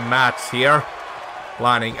control of the match here.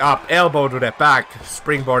 Lining up, elbow to the back,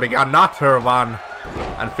 springboarding another one.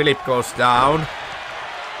 And Phillip goes down.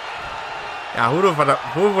 Yeah, who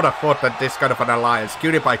would have thought that this kind of an alliance,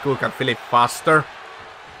 Kupariparta and Phillip Foster,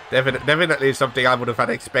 definitely something I would have had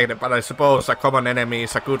expected, but I suppose a common enemy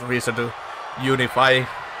is a good reason to unify.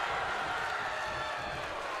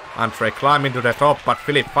 Andre climbing to the top, but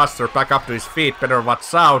Phillip Foster back up to his feet, better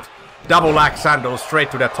watch out. Double axe handle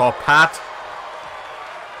straight to the top hat.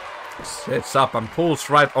 Sets up and pulls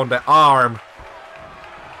right on the arm.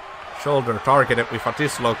 Shoulder targeted with a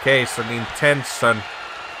dislocation in tension.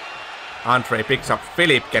 Andre picks up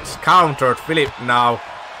Phillip, gets countered. Phillip now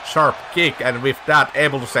sharp kick, and with that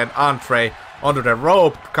able to send Andre onto the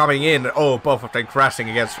rope, coming in. Oh, both of them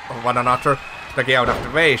crashing against one another. Taking out of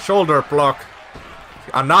the way, shoulder block.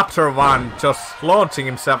 Another one, just launching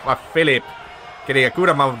himself at Phillip. Getting a good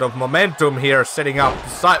amount of momentum here, setting up the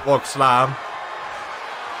sidewalk slam.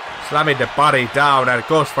 Slamming the body down, and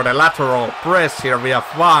goes for the lateral press here. We have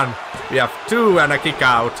one, we have two, and a kick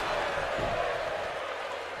out.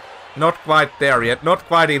 Not quite there yet, not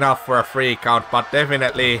quite enough for a free count, but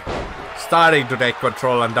definitely starting to take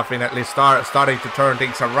control and definitely starting to turn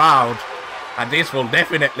things around. And this will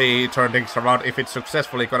definitely turn things around if it's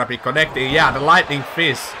successfully gonna be connected. Yeah, the lightning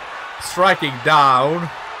fist striking down.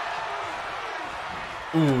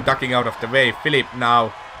 Ooh, ducking out of the way. Phillip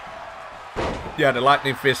now. Yeah, the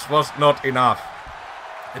lightning fist was not enough.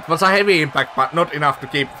 It was a heavy impact, but not enough to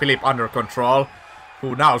keep Phillip under control.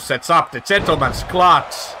 Who now sets up the gentleman's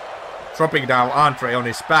clutch. Dropping down Andre on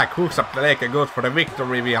his back. Hooks up the leg and goes for the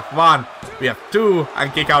victory. We have 1, we have 2,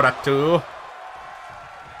 and kick out at 2.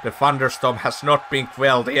 The Thunderstorm has not been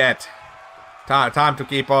quelled yet. Time to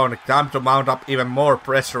keep on. Time to mount up even more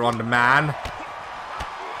pressure on the man.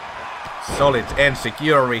 Solid end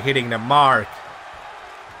Yuri hitting the mark.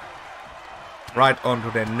 Right onto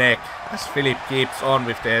the neck as Phillip keeps on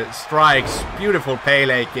with the strikes. Beautiful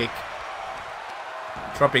Pele kick.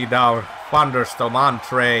 Dropping down Thunderstorm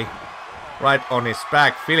Andre. Right on his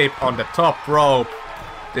back. Phillip on the top rope.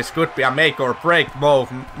 This could be a make or break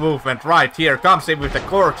movement right here. Comes in with the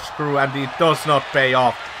corkscrew and it does not pay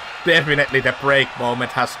off. Definitely the break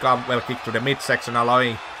moment has come. Well kicked to the midsection,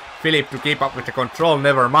 allowing Phillip to keep up with the control.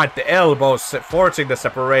 Never mind the elbows, forcing the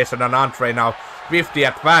separation, and Andre now with the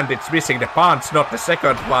advantage, missing the punch, not the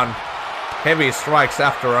second one. Heavy strikes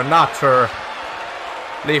after another.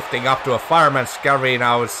 Lifting up to a fireman's carry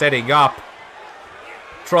now, setting up.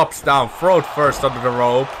 Drops down, throat first onto the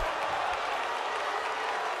rope.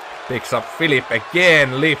 Picks up Phillip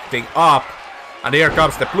again, lifting up. And here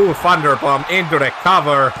comes the blue Thunderbomb into the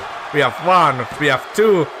cover. We have 1, we have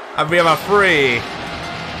 2, and we have a 3.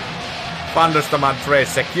 Thunderstorm Andre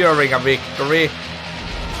securing a victory.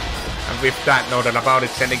 And with that, no doubt about it,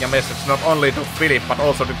 sending a message not only to Phillip, but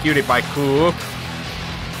also to Kupariparta.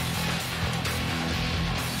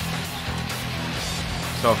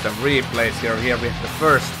 So the replays here we have the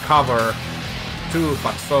first cover. 2,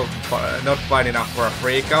 but so not quite enough for a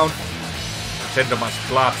 3 count. Gentleman's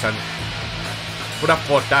clutch, and would have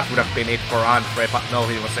thought that would have been it for Andre, but no,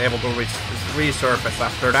 he was able to resurface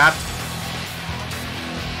after that.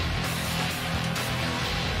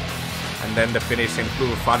 And then the finishing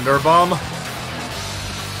blue Thunderbomb.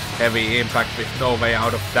 Heavy impact with no way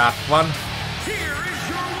out of that one. Here is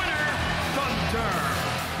your winner,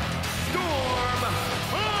 Thunderstorm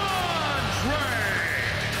Andre.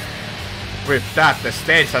 With that, the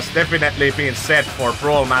stage has definitely been set for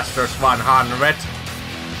Brawlmasters 100.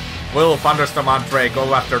 Will Thunderstorm Andre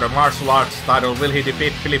go after the martial arts title? Will he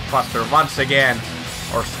defeat Phillip once again?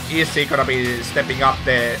 Or is he gonna be stepping up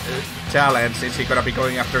the challenge? Is he gonna be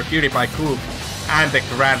going after Kupariparta and the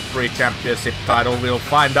Grand Prix Championship title? We'll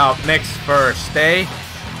find out next Thursday.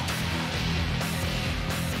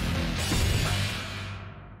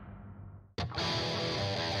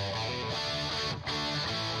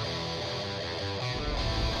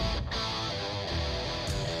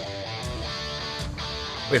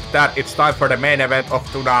 With that, it's time for the main event of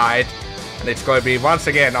tonight. And it's going to be once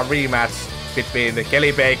again a rematch between the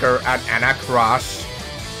Kelly Baker and Anna Crush.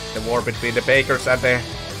 The war between the Bakers and the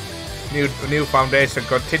new foundation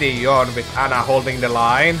continuing on, with Anna holding the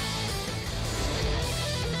line.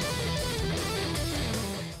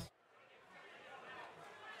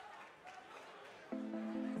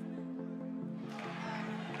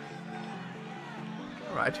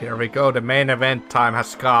 Alright, here we go. The main event time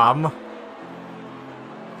has come.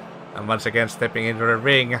 And once again stepping into the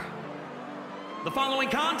ring. The following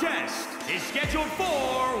contest is scheduled for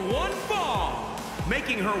 1 fall.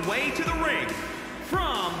 Making her way to the ring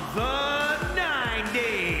from the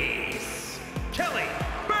 90s, Kelly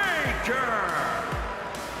Baker.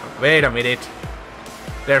 Wait a minute.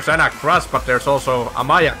 There's Anna Crush, but there's also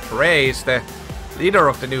Amaya Grace, the leader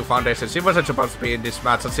of the new foundation. She wasn't supposed to be in this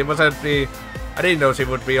match, and she wasn't be. I didn't know she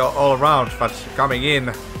would be all around, but coming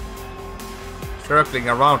in. Circling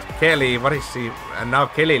around Kelly, what is he? And now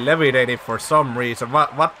Kelly levitated for some reason.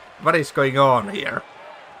 What is going on here?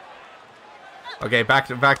 Okay, back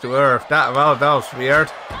to earth. That was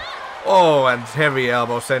weird. Oh, and heavy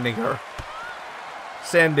elbow sending her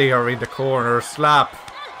in the corner. Slap.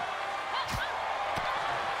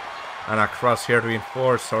 And a cross here to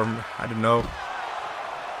enforce, or I don't know,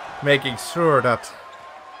 making sure that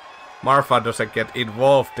Marfa doesn't get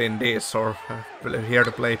involved in this, or here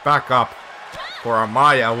to play backup for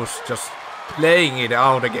Amaya, who's just laying it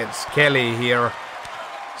out against Kelly here.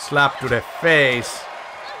 Slap to the face.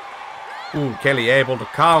 Ooh, Kelly able to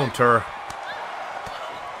counter.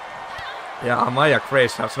 Yeah, Amaya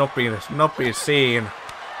Grace has not been seen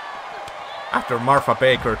after Marfa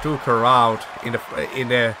Baker took her out in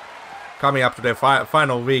the coming up to the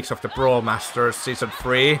final weeks of the Brawlmasters Season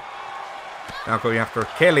 3. Now going after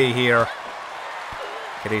Kelly here.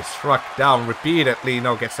 Kelly struck down repeatedly.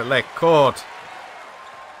 Now gets the leg caught.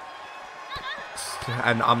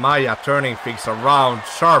 and Amaya turning things around.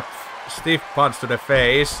 Sharp, stiff punch to the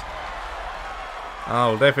face.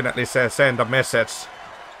 I'll definitely send a message.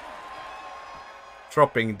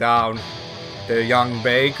 Dropping down the young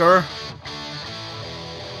Baker.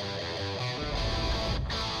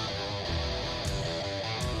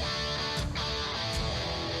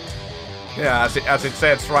 Yeah, as it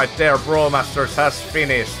says right there, Brawlmasters has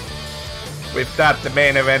finished. With that, the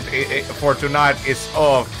main event for tonight is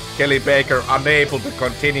off. Kelly Baker unable to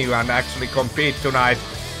continue and actually compete tonight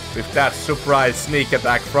with that surprise sneak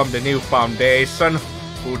attack from the new foundation,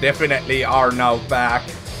 who definitely are now back.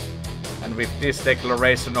 And with this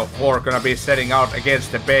declaration of war, gonna be setting out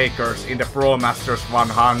against the Bakers in the Brawlmasters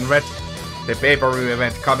 100. The pay-per-view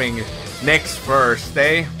event coming next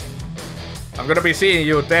Thursday. I'm gonna be seeing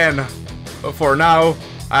you then. For now,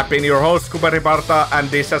 I've been your host Kupariparta, and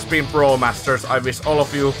this has been Brawlmasters. I wish all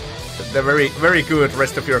of you the very good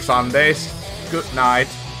rest of your Sundays. Good night.